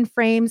 put them in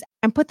frames,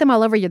 and put them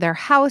all over their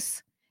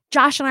house.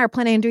 Josh and I are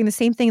planning on doing the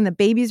same thing in the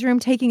baby's room,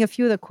 taking a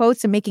few of the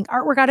quotes and making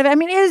artwork out of it. I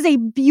mean, it is a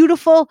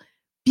beautiful,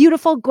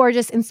 beautiful,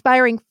 gorgeous,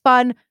 inspiring,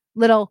 fun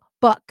little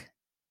book.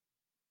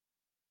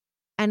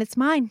 And it's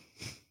mine.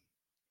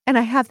 And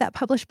I have that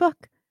published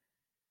book.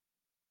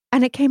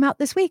 And it came out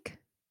this week.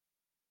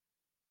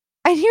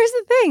 And here's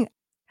the thing.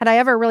 Had I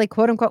ever really,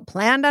 quote unquote,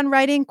 planned on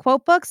writing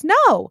quote books?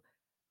 No.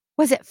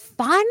 Was it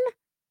fun?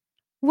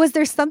 Was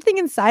there something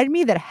inside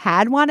me that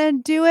had wanted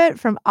to do it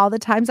from all the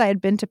times I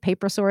had been to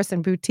Paper Source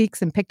and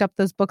boutiques and picked up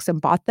those books and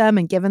bought them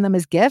and given them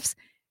as gifts?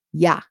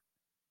 Yeah.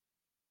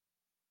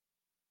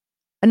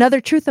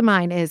 Another truth of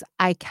mine is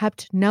I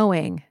kept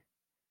knowing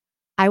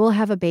I will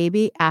have a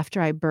baby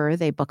after I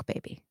birth a book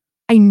baby.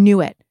 I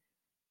knew it.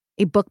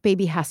 A book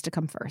baby has to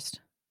come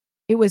first.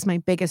 It was my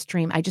biggest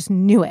dream. I just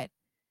knew it.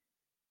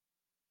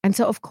 And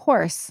so, of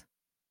course,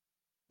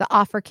 the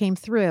offer came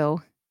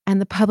through and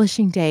the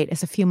publishing date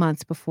is a few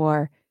months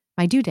before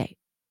my due date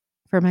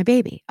for my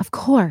baby. Of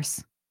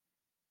course.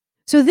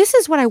 So this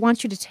is what I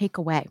want you to take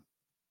away.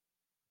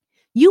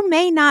 You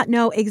may not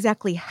know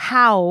exactly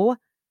how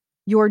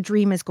your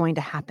dream is going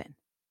to happen.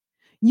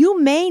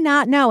 You may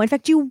not know. In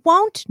fact, you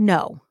won't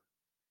know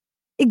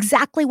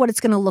exactly what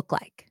it's going to look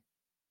like.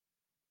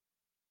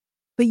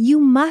 But you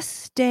must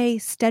stay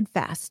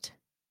steadfast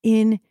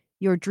in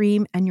your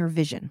dream and your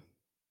vision.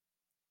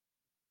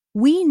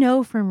 We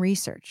know from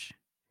research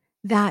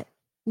that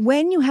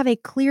when you have a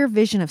clear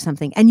vision of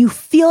something and you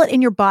feel it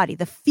in your body,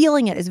 the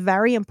feeling it is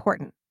very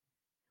important.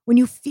 When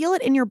you feel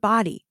it in your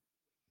body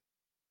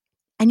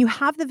and you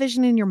have the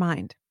vision in your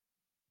mind,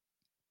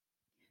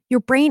 your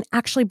brain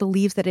actually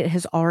believes that it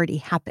has already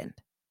happened.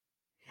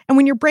 And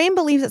when your brain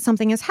believes that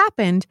something has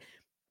happened,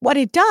 what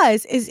it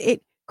does is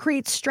it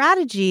creates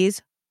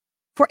strategies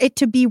for it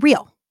to be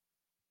real.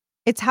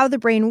 It's how the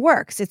brain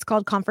works. It's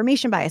called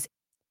confirmation bias.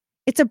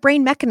 It's a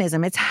brain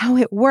mechanism. It's how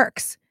it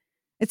works.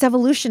 It's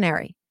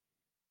evolutionary.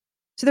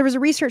 So there was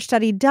a research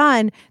study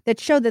done that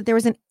showed that there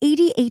was an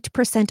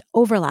 88%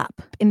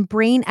 overlap in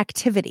brain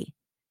activity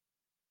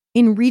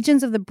in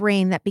regions of the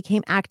brain that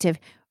became active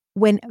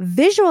when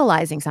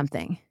visualizing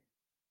something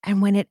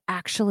and when it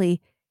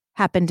actually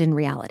happened in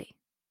reality.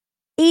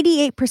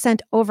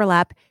 88%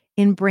 overlap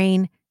in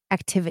brain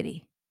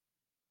activity.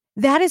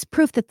 That is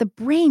proof that the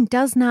brain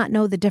does not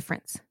know the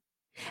difference.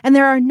 And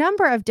there are a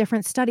number of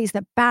different studies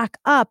that back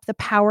up the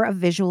power of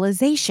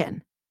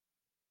visualization.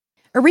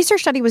 A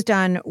research study was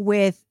done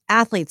with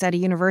athletes at a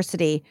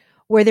university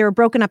where they were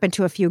broken up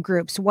into a few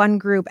groups. One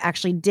group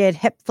actually did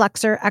hip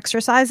flexor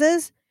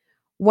exercises.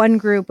 One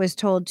group was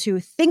told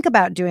to think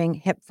about doing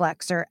hip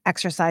flexor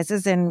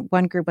exercises, and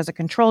one group was a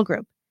control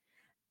group.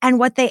 And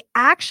what they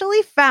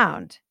actually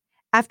found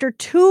after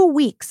 2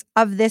 weeks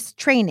of this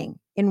training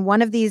in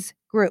one of these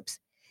groups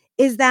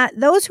is that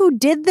those who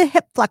did the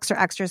hip flexor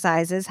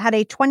exercises had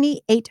a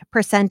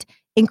 28%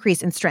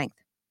 increase in strength.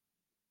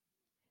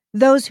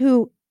 Those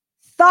who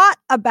thought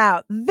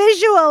about,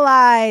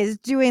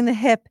 visualized doing the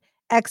hip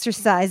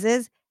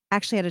exercises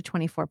actually had a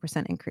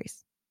 24%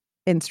 increase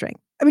in strength.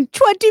 I mean,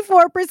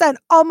 24%,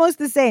 almost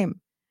the same.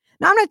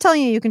 Now, I'm not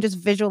telling you can just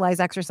visualize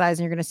exercise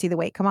and you're going to see the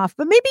weight come off,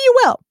 but maybe you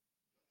will,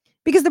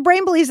 because the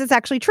brain believes it's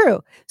actually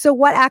true. So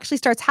what actually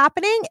starts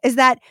happening is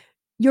that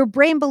your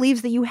brain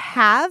believes that you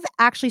have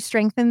actually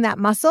strengthened that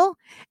muscle.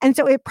 And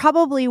so it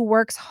probably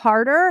works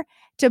harder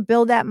to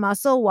build that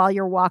muscle while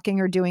you're walking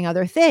or doing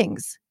other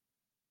things.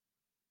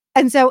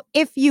 And so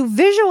if you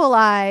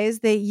visualize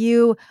that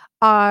you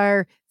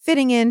are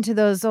fitting into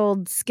those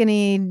old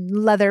skinny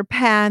leather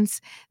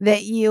pants,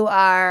 that you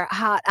are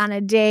hot on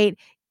a date,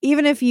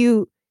 even if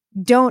you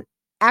don't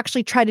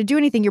actually try to do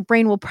anything, your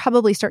brain will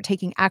probably start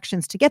taking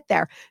actions to get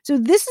there. So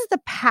this is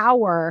the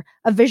power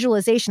of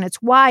visualization. It's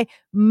why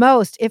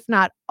most, if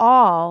not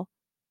all,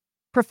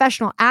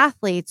 professional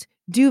athletes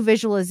do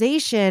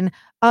visualization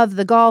of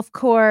the golf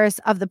course,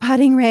 of the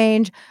putting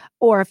range,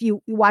 or if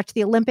you watch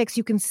the Olympics,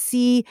 you can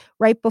see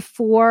right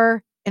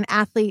before an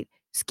athlete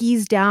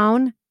skis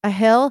down a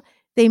hill,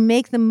 they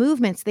make the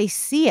movements, they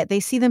see it, they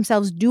see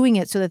themselves doing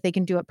it so that they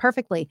can do it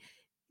perfectly.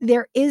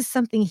 There is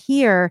something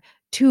here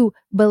to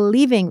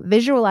believing,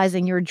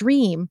 visualizing your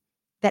dream,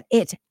 that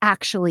it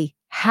actually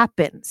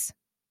happens.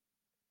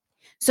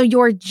 So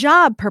your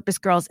job, Purpose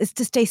Girls, is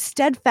to stay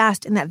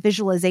steadfast in that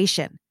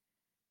visualization.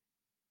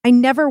 I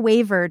never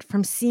wavered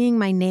from seeing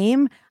my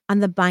name on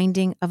the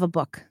binding of a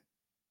book.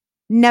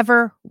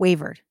 Never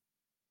wavered.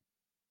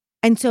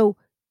 And so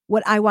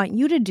what I want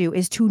you to do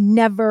is to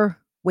never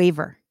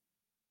waver.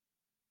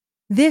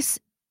 This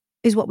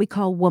is what we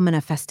call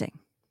womanifesting.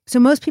 So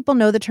most people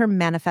know the term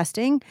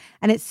manifesting,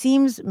 and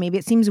maybe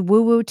it seems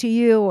woo-woo to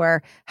you,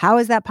 or how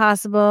is that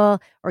possible?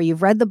 Or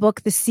you've read the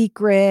book, The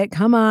Secret.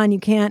 Come on, you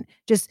can't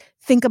just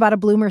think about a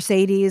blue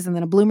Mercedes and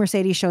then a blue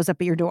Mercedes shows up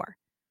at your door.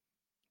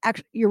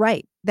 Actually, you're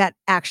right. That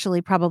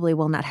actually probably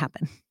will not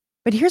happen.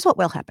 But here's what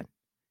will happen.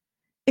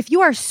 If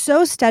you are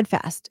so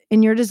steadfast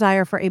in your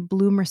desire for a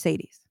blue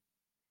Mercedes,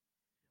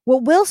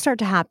 what will start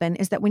to happen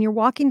is that when you're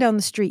walking down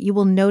the street, you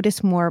will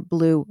notice more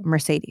blue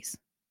Mercedes.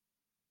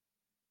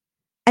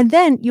 And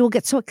then you will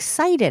get so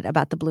excited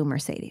about the blue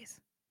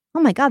Mercedes. Oh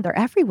my God, they're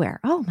everywhere.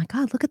 Oh my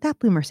God, look at that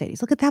blue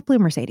Mercedes. Look at that blue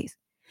Mercedes.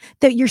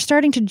 That you're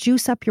starting to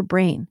juice up your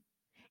brain.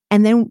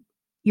 And then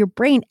your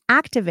brain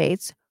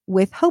activates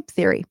with hope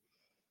theory,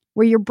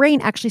 where your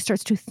brain actually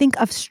starts to think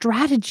of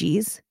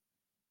strategies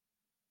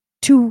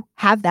to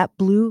have that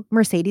blue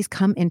Mercedes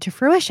come into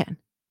fruition.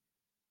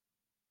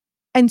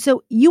 And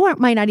so you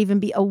might not even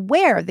be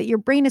aware that your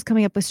brain is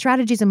coming up with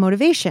strategies and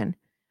motivation,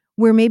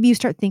 where maybe you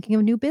start thinking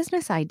of new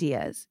business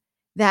ideas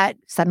that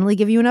suddenly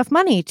give you enough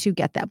money to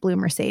get that blue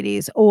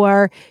Mercedes,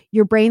 or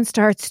your brain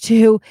starts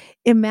to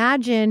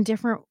imagine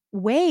different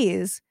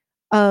ways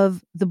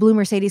of the blue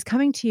Mercedes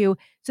coming to you.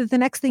 So that the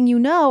next thing you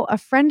know, a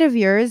friend of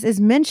yours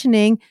is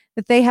mentioning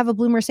that they have a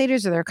blue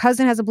Mercedes, or their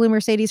cousin has a blue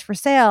Mercedes for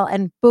sale,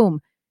 and boom,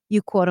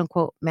 you quote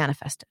unquote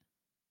manifest it.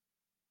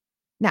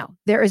 Now,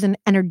 there is an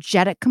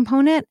energetic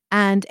component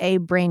and a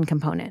brain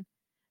component.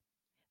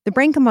 The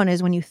brain component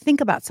is when you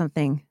think about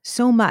something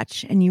so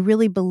much and you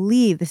really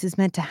believe this is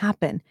meant to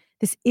happen.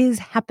 This is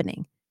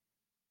happening.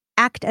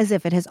 Act as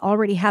if it has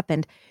already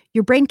happened.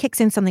 Your brain kicks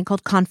in something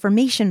called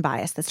confirmation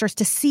bias that starts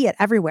to see it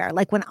everywhere.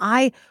 Like when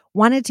I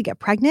wanted to get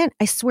pregnant,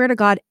 I swear to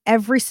God,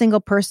 every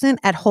single person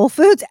at Whole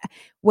Foods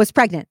was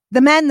pregnant.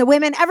 The men, the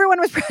women, everyone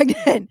was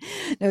pregnant.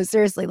 No,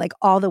 seriously, like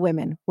all the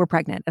women were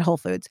pregnant at Whole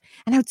Foods.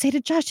 And I would say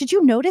to Josh, did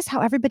you notice how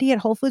everybody at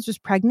Whole Foods was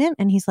pregnant?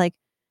 And he's like,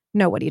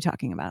 no, what are you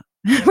talking about?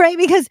 Right?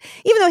 Because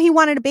even though he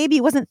wanted a baby,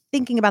 he wasn't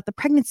thinking about the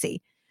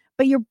pregnancy.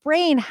 But your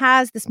brain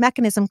has this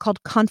mechanism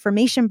called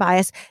confirmation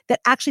bias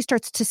that actually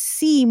starts to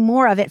see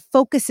more of it,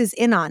 focuses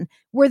in on.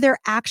 Were there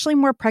actually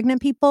more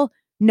pregnant people?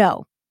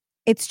 No.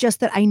 It's just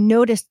that I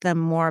noticed them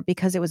more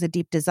because it was a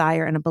deep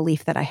desire and a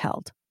belief that I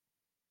held.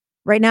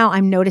 Right now,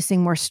 I'm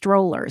noticing more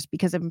strollers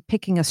because I'm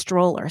picking a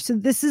stroller. So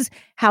this is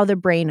how the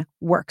brain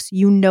works.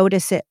 You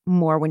notice it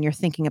more when you're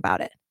thinking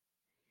about it.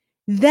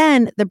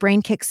 Then the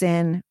brain kicks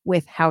in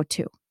with how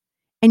to.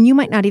 And you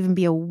might not even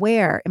be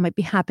aware. It might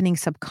be happening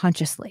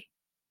subconsciously.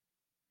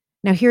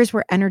 Now, here's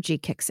where energy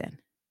kicks in.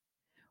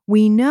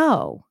 We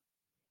know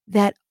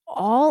that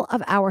all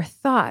of our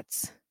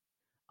thoughts,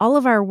 all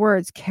of our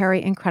words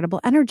carry incredible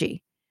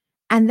energy,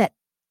 and that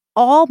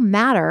all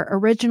matter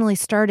originally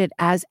started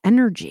as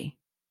energy.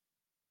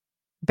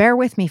 Bear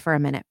with me for a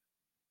minute.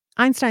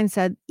 Einstein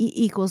said E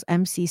equals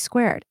mc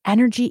squared.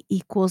 Energy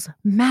equals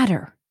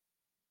matter.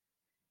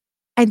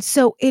 And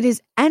so it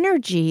is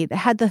energy that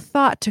had the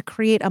thought to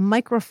create a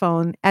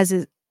microphone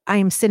as I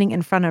am sitting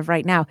in front of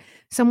right now.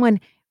 Someone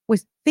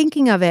was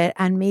thinking of it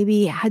and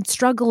maybe had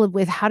struggled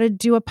with how to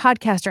do a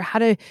podcast or how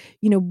to,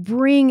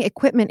 bring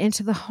equipment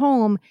into the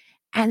home.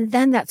 And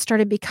then that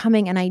started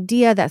becoming an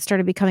idea, that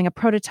started becoming a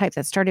prototype,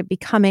 that started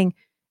becoming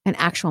an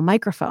actual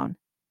microphone.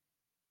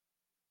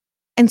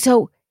 And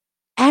so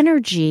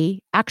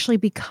energy actually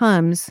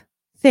becomes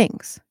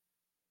things.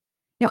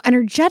 Now,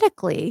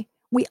 energetically,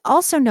 we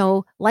also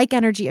know like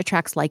energy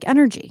attracts like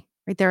energy,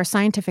 right? There are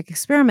scientific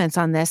experiments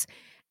on this.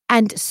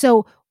 And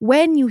so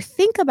when you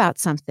think about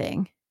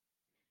something,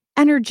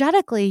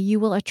 energetically,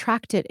 you will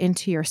attract it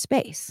into your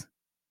space.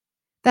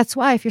 That's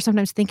why if you're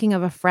sometimes thinking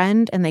of a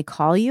friend and they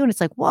call you and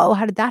it's like, whoa,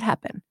 how did that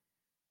happen?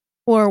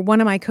 Or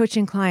one of my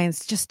coaching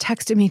clients just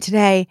texted me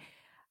today,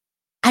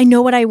 I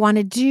know what I want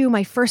to do.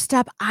 My first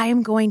step, I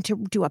am going to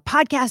do a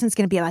podcast and it's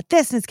going to be about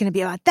this and it's going to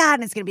be about that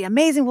and it's going to be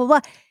amazing, blah,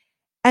 blah.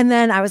 And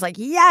then I was like,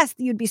 yes,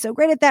 you'd be so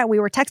great at that. We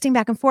were texting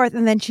back and forth.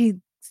 And then she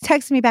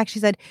texted me back. She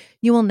said,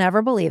 you will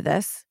never believe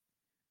this,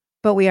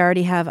 but we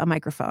already have a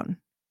microphone.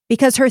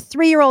 Because her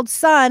 3-year-old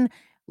son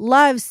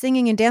loves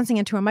singing and dancing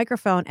into a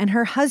microphone. And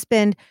her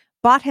husband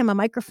bought him a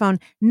microphone,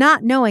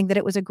 not knowing that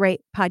it was a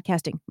great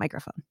podcasting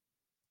microphone.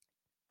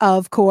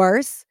 Of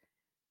course.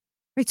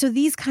 Right. So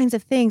these kinds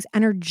of things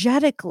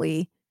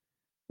energetically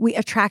we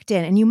attract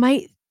in. And you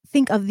might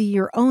think of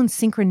your own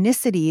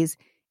synchronicities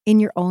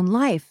in your own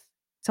life.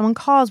 Someone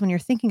calls when you're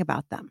thinking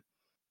about them.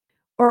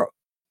 Or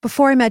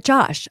before I met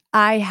Josh,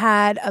 I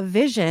had a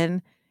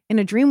vision in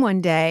a dream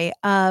one day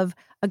of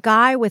a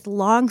guy with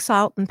long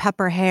salt and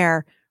pepper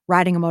hair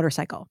riding a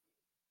motorcycle.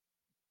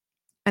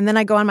 And then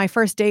I go on my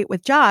first date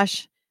with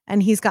Josh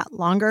and he's got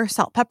longer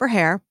salt pepper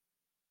hair.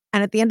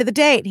 And at the end of the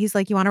date, he's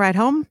like, you want to ride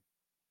home?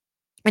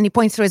 And he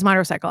points to his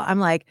motorcycle. I'm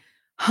like,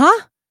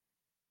 huh?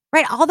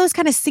 Right? All those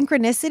kind of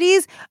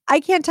synchronicities. I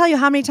can't tell you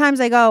how many times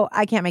I go,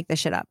 I can't make this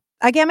shit up.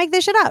 I can't make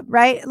this shit up,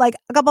 right? Like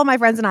a couple of my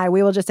friends and I,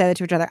 we will just say that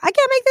to each other. I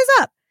can't make this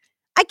up.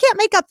 I can't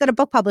make up that a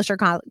book publisher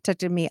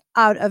contacted me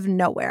out of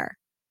nowhere.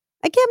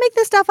 I can't make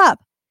this stuff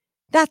up.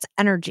 That's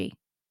energy.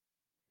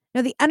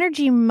 Now, the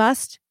energy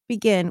must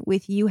begin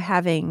with you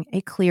having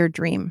a clear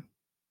dream.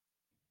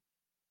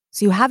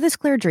 So you have this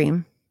clear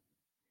dream,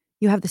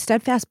 you have the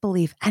steadfast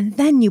belief, and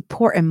then you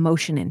pour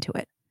emotion into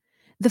it.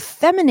 The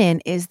feminine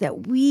is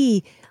that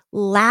we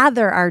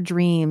lather our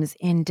dreams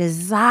in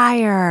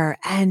desire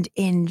and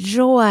in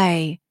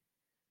joy.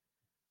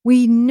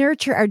 We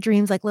nurture our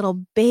dreams like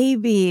little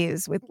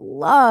babies with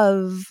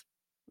love,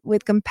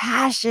 with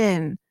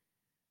compassion.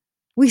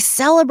 We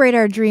celebrate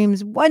our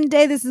dreams. One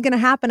day this is going to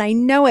happen. I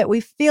know it. We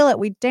feel it.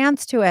 We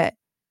dance to it.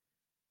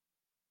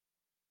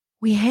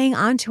 We hang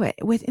on to it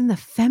within the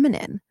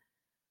feminine,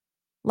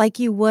 like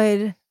you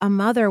would a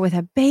mother with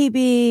a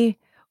baby,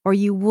 or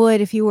you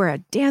would if you were a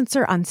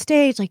dancer on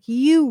stage. Like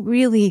you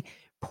really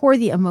pour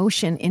the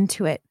emotion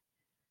into it.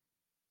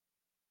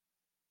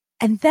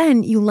 And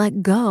then you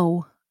let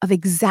go of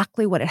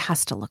exactly what it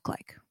has to look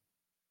like.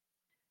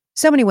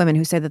 So many women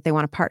who say that they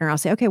want a partner, I'll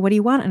say, okay, what do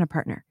you want in a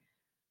partner?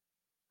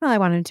 Well, I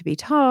want him to be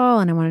tall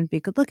and I want him to be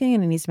good looking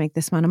and he needs to make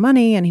this amount of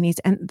money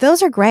and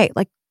those are great,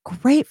 like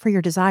great for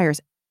your desires.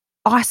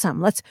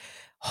 Awesome. Let's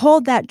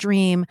hold that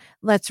dream.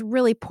 Let's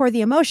really pour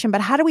the emotion.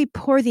 But how do we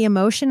pour the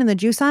emotion and the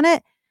juice on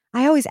it?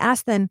 I always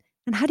ask then,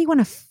 and how do you want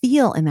to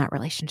feel in that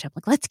relationship?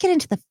 Like, let's get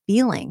into the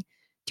feeling.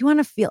 Do you want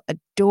to feel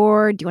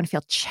adored? Do you want to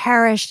feel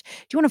cherished?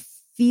 Do you want to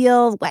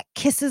feel wet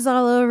kisses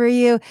all over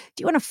you?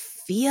 Do you want to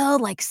feel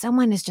like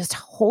someone is just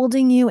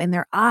holding you in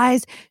their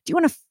eyes? Do you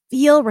want to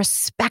feel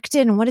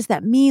respected? And what does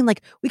that mean?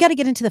 Like, we got to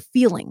get into the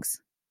feelings.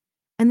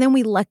 And then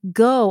we let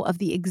go of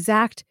the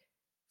exact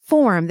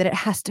form that it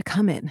has to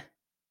come in.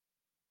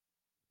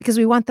 Because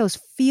we want those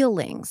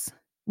feelings.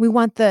 We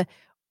want the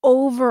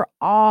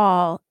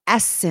overall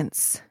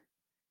essence.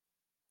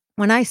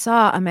 When I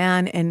saw a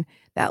man in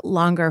that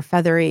longer,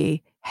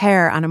 feathery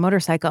hair on a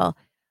motorcycle,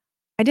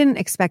 I didn't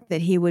expect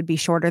that he would be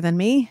shorter than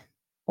me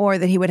or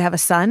that he would have a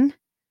son.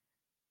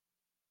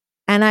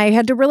 And I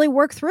had to really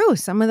work through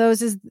some of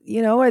those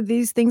are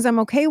these things I'm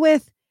okay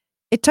with?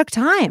 It took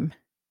time.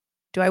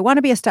 Do I want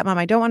to be a stepmom?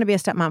 I don't want to be a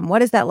stepmom.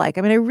 What is that like?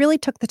 I mean, I really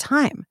took the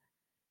time.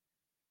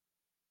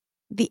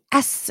 The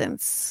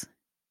essence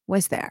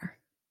was there.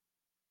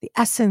 The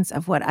essence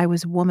of what I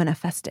was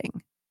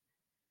womanifesting.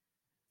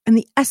 And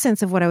the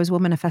essence of what I was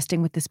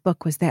womanifesting with this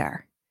book was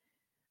there.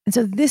 And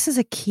so this is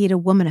a key to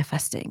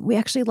womanifesting. We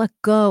actually let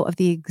go of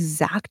the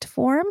exact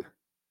form,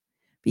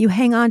 but you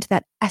hang on to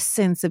that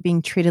essence of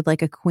being treated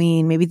like a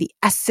queen, maybe the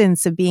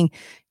essence of being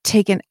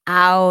taken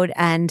out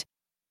and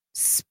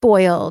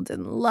spoiled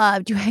and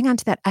loved. You hang on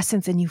to that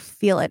essence and you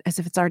feel it as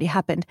if it's already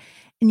happened.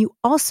 And you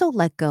also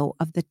let go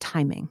of the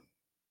timing.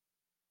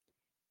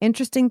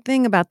 Interesting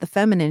thing about the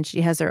feminine,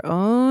 she has her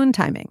own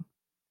timing,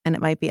 and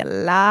it might be a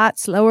lot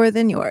slower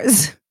than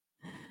yours.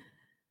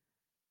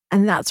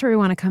 And that's where we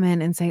want to come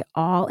in and say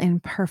all in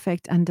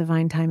perfect and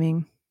divine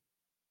timing.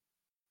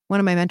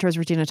 One of my mentors,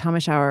 Regina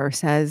Thomasschauer,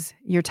 says,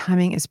 your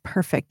timing is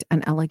perfect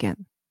and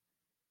elegant.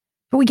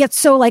 But we get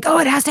so like, oh,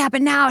 it has to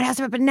happen now. It has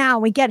to happen now.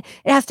 We get,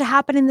 it has to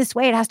happen in this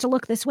way. It has to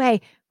look this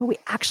way. But we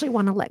actually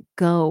want to let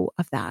go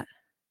of that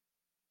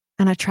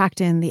and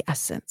attract in the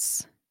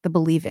essence, the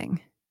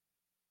believing.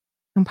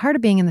 And part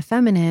of being in the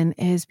feminine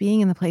is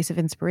being in the place of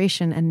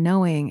inspiration and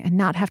knowing and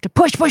not have to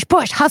push,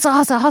 hustle,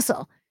 hustle,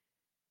 hustle.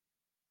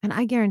 And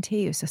I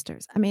guarantee you,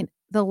 sisters, I mean,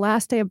 the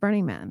last day of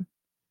Burning Man,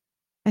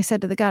 I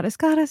said to the goddess,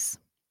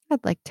 I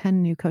had like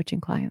 10 new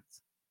coaching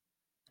clients.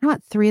 I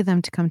want 3 of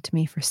them to come to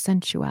me for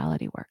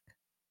sensuality work.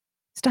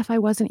 Stuff I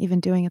wasn't even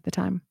doing at the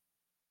time.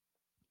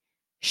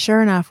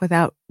 Sure enough,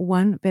 without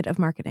one bit of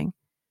marketing,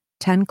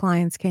 10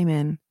 clients came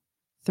in,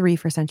 3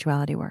 for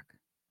sensuality work.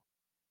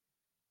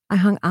 I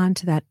hung on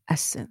to that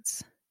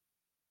essence.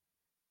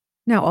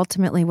 Now,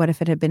 ultimately, what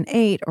if it had been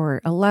 8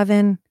 or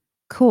 11?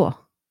 Cool.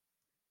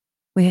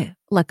 We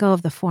let go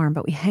of the form,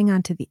 but we hang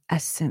on to the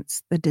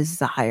essence, the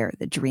desire,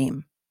 the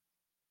dream.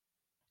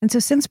 And so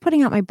since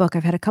putting out my book,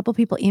 I've had a couple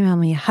people email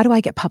me, how do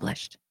I get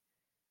published?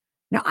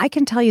 Now, I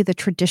can tell you the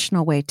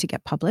traditional way to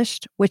get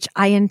published, which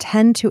I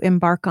intend to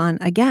embark on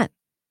again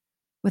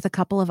with a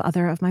couple of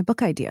other of my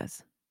book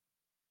ideas.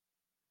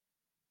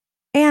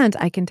 And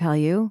I can tell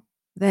you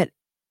that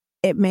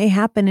it may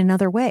happen in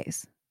other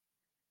ways.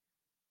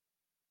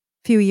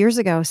 A few years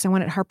ago,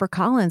 someone at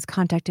HarperCollins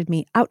contacted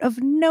me out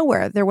of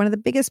nowhere. They're one of the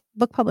biggest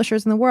book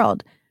publishers in the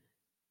world.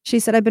 She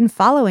said, I've been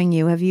following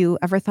you. Have you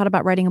ever thought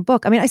about writing a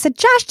book? I mean, I said,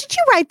 Josh, did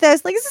you write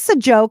this? Like, is this a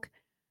joke?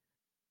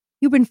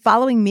 You've been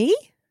following me?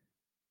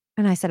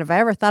 And I said, if I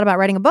ever thought about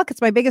writing a book,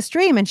 it's my biggest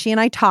dream. And she and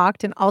I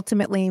talked, and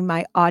ultimately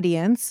my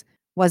audience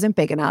wasn't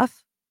big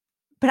enough.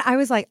 But I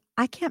was like,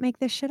 I can't make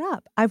this shit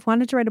up. I've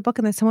wanted to write a book,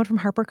 and then someone from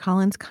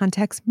HarperCollins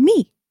contacts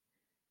me.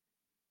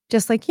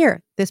 Just like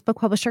here, this book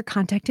publisher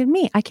contacted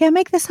me. I can't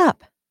make this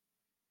up.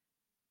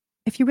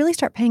 If you really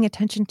start paying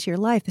attention to your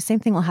life, the same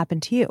thing will happen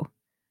to you.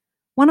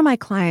 One of my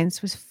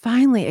clients was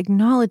finally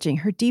acknowledging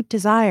her deep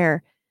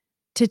desire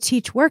to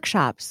teach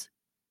workshops.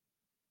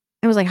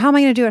 I was like, how am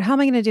I going to do it? How am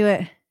I going to do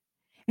it?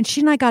 And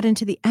she and I got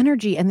into the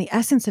energy and the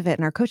essence of it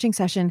in our coaching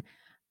session.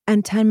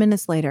 And 10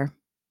 minutes later,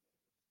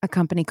 a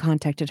company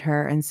contacted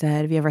her and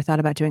said, have you ever thought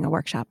about doing a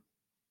workshop?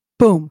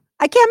 Boom.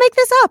 I can't make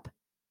this up.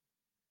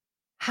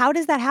 How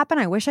does that happen?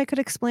 I wish I could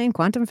explain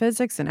quantum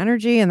physics and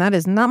energy, and that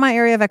is not my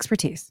area of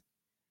expertise.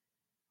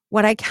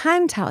 What I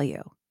can tell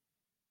you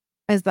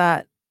is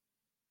that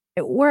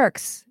it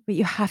works, but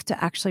you have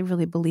to actually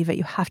really believe it.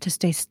 You have to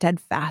stay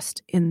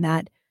steadfast in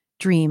that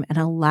dream and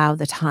allow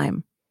the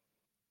time.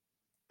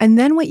 And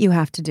then what you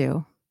have to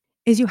do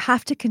is you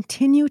have to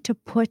continue to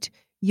put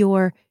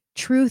your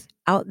truth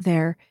out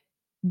there,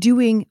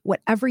 doing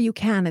whatever you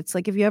can. It's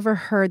like, if you ever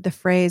heard the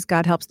phrase,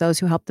 God helps those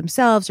who help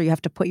themselves, or you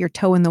have to put your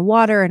toe in the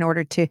water in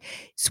order to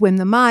swim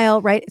the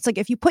mile, right? It's like,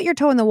 if you put your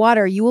toe in the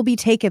water, you will be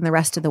taken the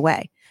rest of the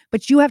way,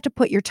 but you have to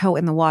put your toe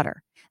in the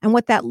water. And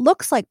what that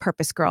looks like,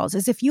 Purpose Girls,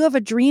 is if you have a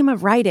dream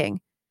of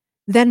writing,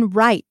 then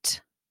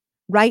write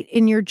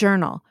in your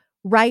journal,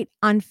 write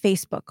on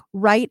Facebook,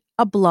 write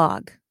a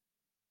blog.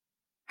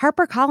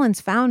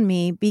 HarperCollins found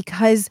me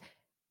because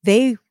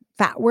they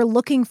were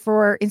looking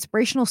for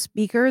inspirational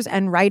speakers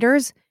and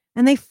writers,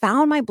 and they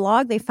found my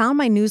blog, they found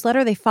my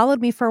newsletter, they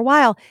followed me for a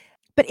while.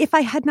 But if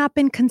I had not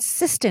been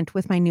consistent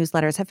with my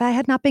newsletters, if I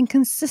had not been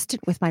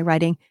consistent with my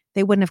writing,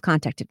 they wouldn't have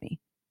contacted me.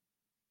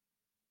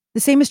 The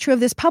same is true of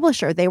this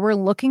publisher. They were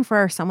looking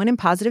for someone in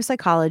positive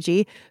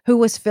psychology who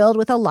was filled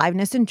with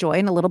aliveness and joy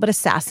and a little bit of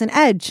sass and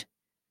edge.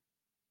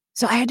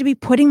 So I had to be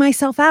putting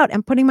myself out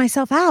and putting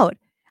myself out.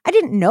 I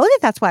didn't know that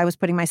that's why I was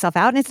putting myself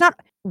out. And it's not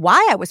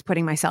why I was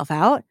putting myself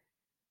out,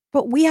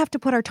 but we have to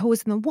put our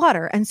toes in the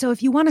water. And so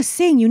if you want to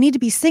sing, you need to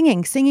be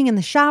singing in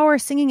the shower,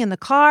 singing in the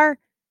car.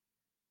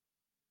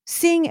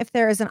 Sing if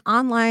there is an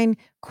online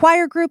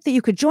choir group that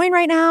you could join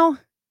right now.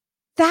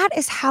 That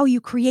is how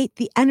you create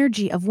the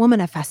energy of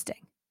womanifesting.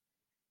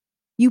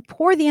 You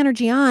pour the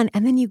energy on,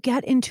 and then you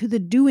get into the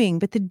doing,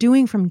 but the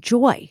doing from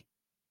joy.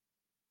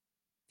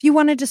 If you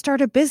wanted to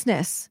start a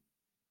business,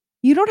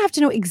 you don't have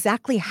to know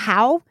exactly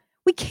how.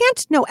 We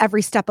can't know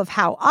every step of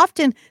how.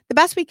 Often, the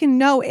best we can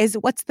know is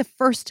what's the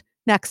first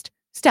next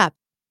step.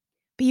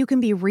 But you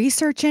can be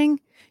researching,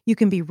 you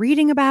can be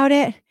reading about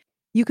it,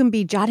 you can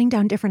be jotting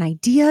down different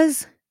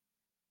ideas.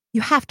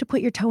 You have to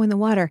put your toe in the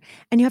water,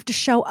 and you have to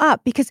show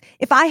up, because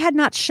if I had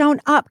not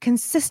shown up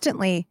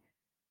consistently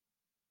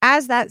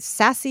as that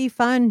sassy,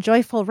 fun,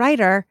 joyful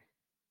writer,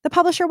 the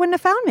publisher wouldn't have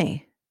found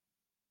me.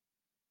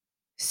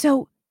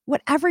 So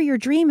whatever your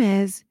dream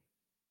is,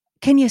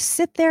 can you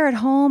sit there at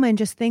home and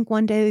just think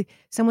one day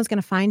someone's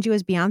going to find you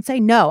as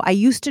Beyonce? No, I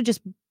used to just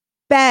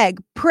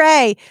beg,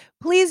 pray.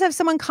 Please have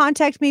someone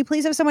contact me.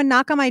 Please have someone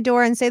knock on my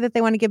door and say that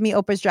they want to give me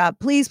Oprah's job.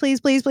 Please,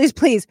 please, please, please,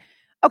 please.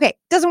 Okay,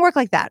 doesn't work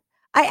like that.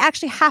 I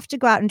actually have to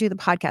go out and do the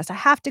podcast. I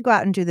have to go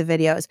out and do the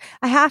videos.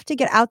 I have to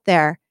get out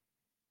there.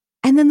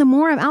 And then the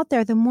more I'm out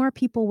there, the more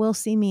people will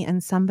see me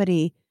and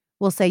somebody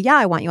will say, yeah,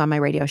 I want you on my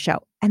radio show.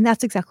 And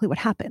that's exactly what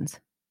happens.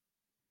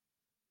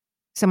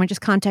 Someone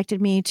just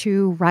contacted me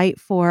to write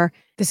for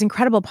this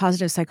incredible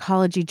positive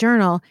psychology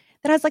journal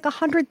that has like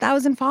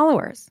 100,000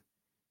 followers.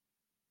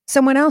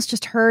 Someone else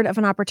just heard of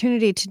an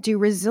opportunity to do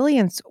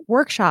resilience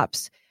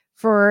workshops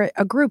for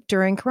a group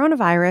during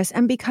coronavirus.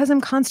 And because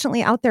I'm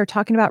constantly out there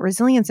talking about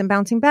resilience and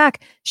bouncing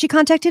back, she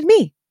contacted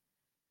me.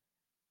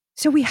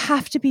 So we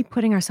have to be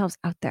putting ourselves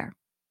out there.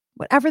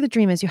 Whatever the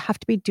dream is, you have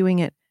to be doing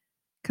it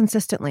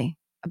consistently,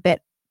 a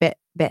bit.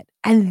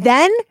 And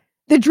then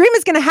the dream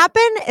is going to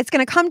happen. It's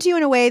going to come to you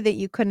in a way that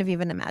you couldn't have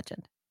even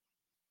imagined.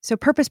 So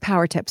purpose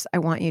power tips I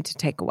want you to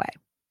take away.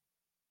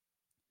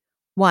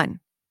 1,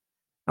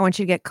 I want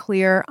you to get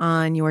clear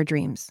on your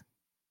dreams.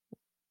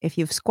 If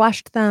you've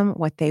squashed them,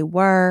 what they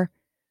were,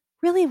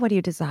 really what do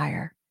you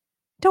desire?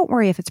 Don't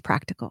worry if it's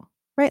practical,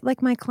 right?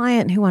 Like my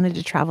client who wanted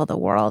to travel the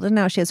world and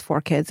now she has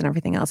 4 kids and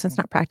everything else. And it's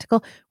not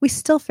practical. We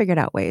still figured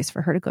out ways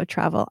for her to go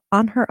travel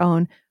on her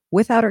own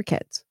without her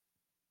kids.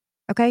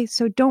 Okay,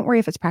 so don't worry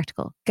if it's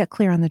practical. Get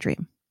clear on the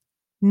dream.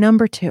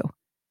 Number 2,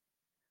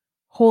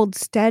 hold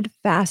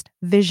steadfast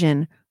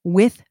vision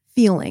with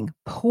feeling.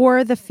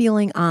 Pour the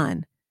feeling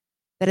on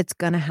that it's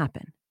going to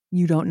happen.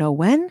 You don't know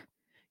when,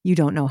 you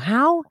don't know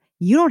how,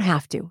 you don't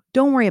have to.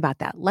 Don't worry about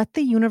that. Let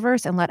the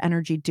universe and let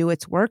energy do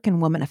its work in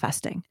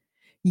womanifesting.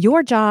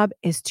 Your job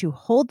is to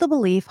hold the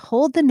belief,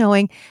 hold the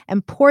knowing,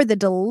 and pour the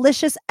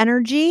delicious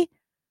energy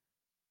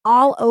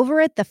all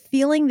over it, the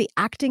feeling, the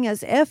acting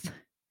as if.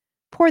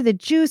 Pour the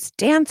juice,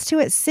 dance to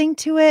it, sing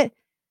to it,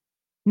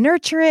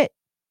 nurture it,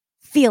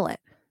 feel it.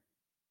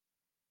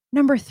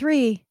 Number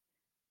 3,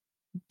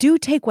 do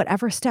take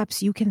whatever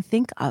steps you can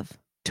think of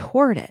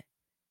toward it.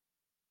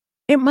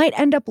 It might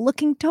end up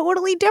looking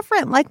totally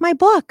different, like my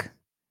book,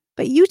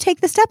 but you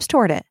take the steps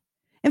toward it.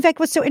 In fact,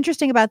 what's so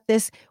interesting about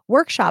this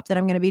workshop that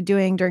I'm going to be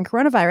doing during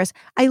coronavirus,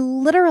 I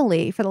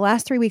literally, for the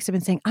last 3 weeks, have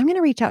been saying, I'm going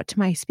to reach out to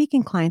my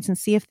speaking clients and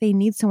see if they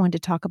need someone to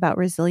talk about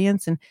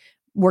resilience and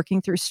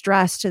working through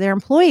stress to their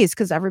employees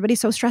because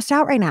everybody's so stressed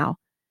out right now.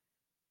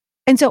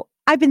 And so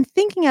I've been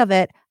thinking of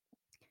it.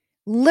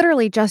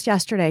 Literally just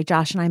yesterday,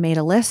 Josh and I made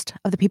a list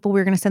of the people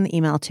we were going to send the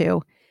email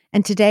to.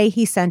 And today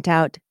he sent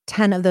out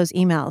 10 of those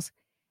emails.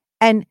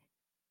 And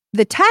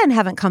the 10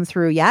 haven't come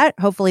through yet.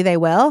 Hopefully they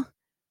will.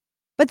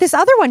 But this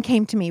other one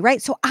came to me,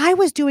 right? So I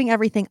was doing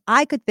everything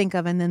I could think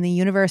of, and then the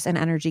universe and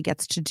energy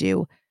gets to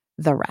do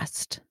the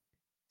rest.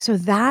 So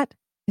that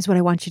is what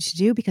I want you to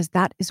do because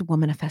that is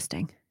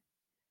womanifesting.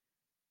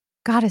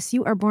 Goddess,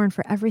 you are born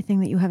for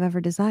everything that you have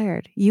ever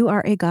desired. You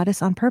are a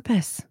goddess on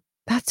purpose.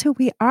 That's who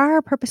we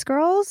are, purpose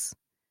girls.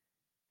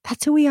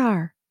 That's who we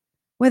are.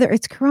 Whether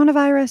it's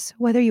coronavirus,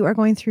 whether you are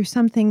going through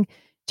something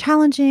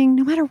challenging,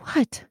 no matter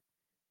what.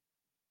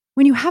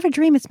 When you have a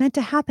dream, it's meant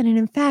to happen. And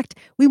in fact,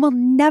 we will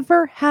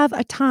never have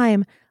a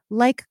time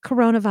like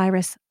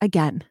coronavirus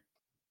again,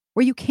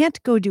 where you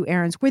can't go do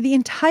errands, where the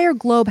entire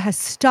globe has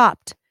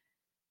stopped.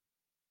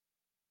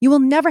 You will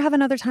never have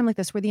another time like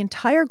this where the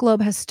entire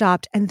globe has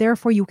stopped, and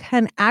therefore you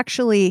can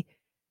actually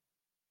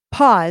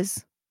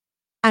pause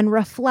and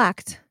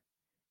reflect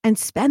and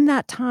spend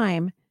that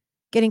time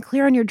getting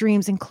clear on your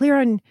dreams and clear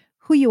on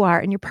who you are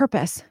and your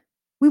purpose.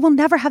 We will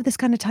never have this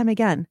kind of time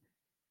again.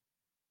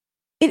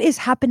 It is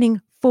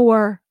happening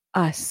for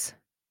us.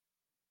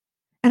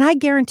 And I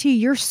guarantee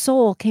your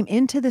soul came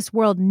into this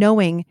world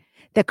knowing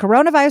that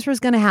coronavirus was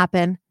going to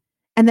happen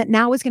and that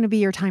now is going to be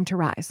your time to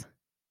rise.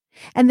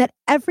 And that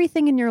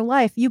everything in your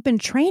life, you've been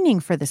training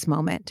for this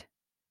moment.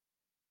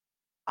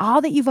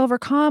 All that you've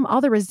overcome, all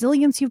the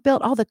resilience you've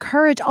built, all the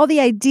courage, all the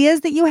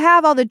ideas that you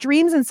have, all the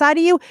dreams inside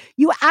of you,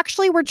 you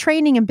actually were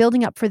training and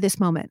building up for this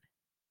moment.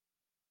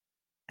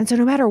 And so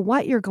no matter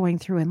what you're going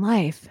through in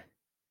life,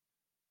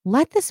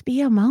 let this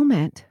be a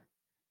moment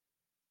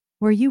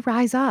where you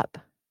rise up.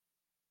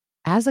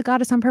 As a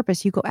goddess on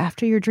purpose, you go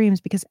after your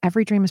dreams because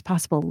every dream is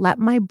possible. Let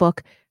my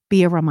book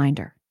be a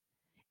reminder.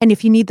 And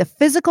if you need the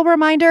physical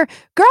reminder,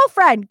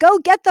 girlfriend, go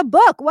get the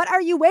book. What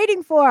are you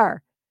waiting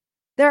for?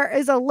 There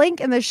is a link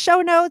in the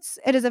show notes.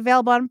 It is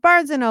available on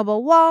Barnes &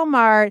 Noble,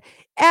 Walmart,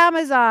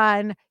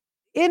 Amazon,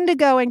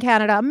 Indigo in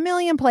Canada, a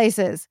million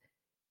places.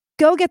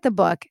 Go get the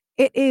book.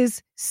 It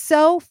is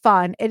so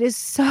fun. It is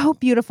so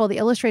beautiful. The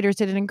illustrators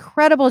did an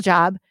incredible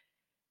job.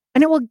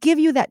 And it will give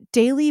you that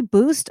daily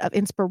boost of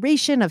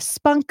inspiration, of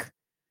spunk,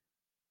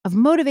 of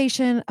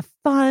motivation, of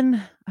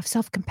fun, of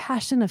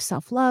self-compassion, of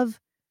self-love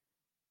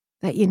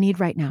that you need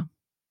right now.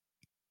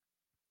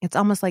 It's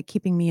almost like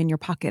keeping me in your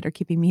pocket or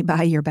keeping me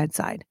by your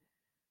bedside.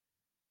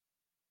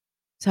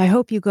 So I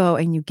hope you go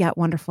and you get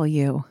wonderful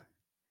you.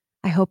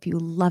 I hope you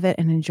love it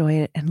and enjoy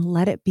it and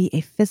let it be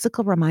a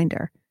physical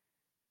reminder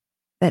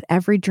that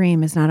every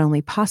dream is not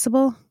only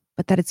possible,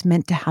 but that it's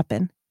meant to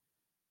happen.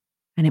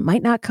 And it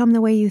might not come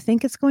the way you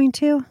think it's going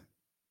to,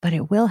 but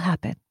it will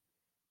happen.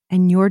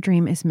 and your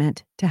dream is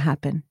meant to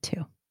happen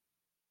too.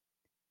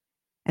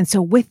 And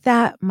so with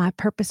that, my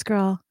purpose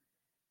girl,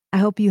 I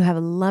hope you have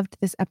loved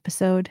this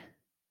episode.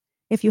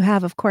 If you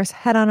have, of course,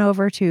 head on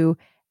over to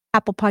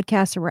Apple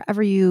Podcasts or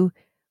wherever you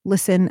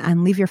listen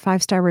and leave your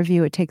 5-star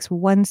review. It takes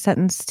one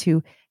sentence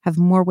to have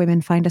more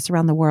women find us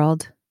around the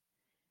world.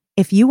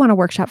 If you want a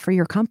workshop for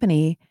your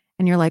company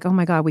and you're like, oh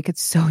my God, we could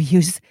so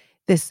use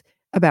this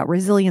about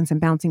resilience and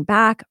bouncing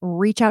back,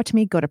 reach out to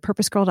me. Go to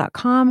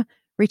purposegirl.com,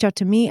 reach out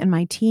to me and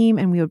my team,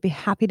 and we would be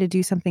happy to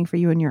do something for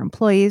you and your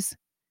employees.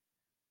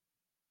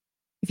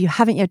 If you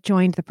haven't yet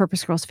joined the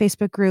Purpose Girls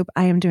Facebook group,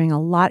 I am doing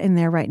a lot in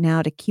there right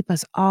now to keep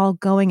us all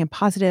going and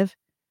positive.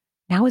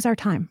 Now is our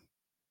time.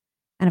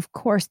 And of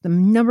course, the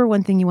number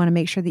one thing you want to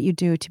make sure that you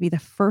do to be the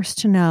first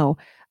to know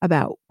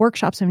about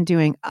workshops I'm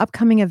doing,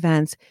 upcoming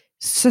events,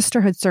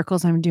 sisterhood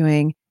circles I'm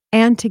doing,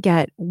 and to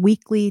get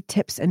weekly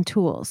tips and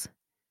tools,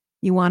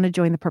 you want to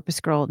join the Purpose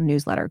Girl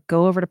newsletter.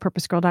 Go over to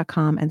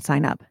purposegirl.com and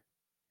sign up.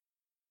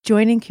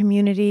 Joining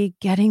community,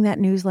 getting that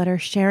newsletter,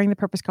 sharing the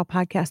Purpose Girl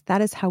podcast,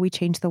 that is how we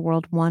change the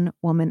world one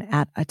woman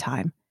at a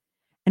time.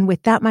 And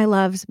with that, my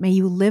loves, may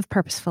you live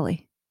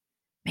purposefully.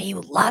 May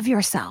you love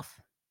yourself.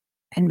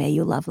 And may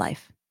you love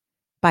life.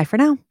 Bye for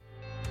now.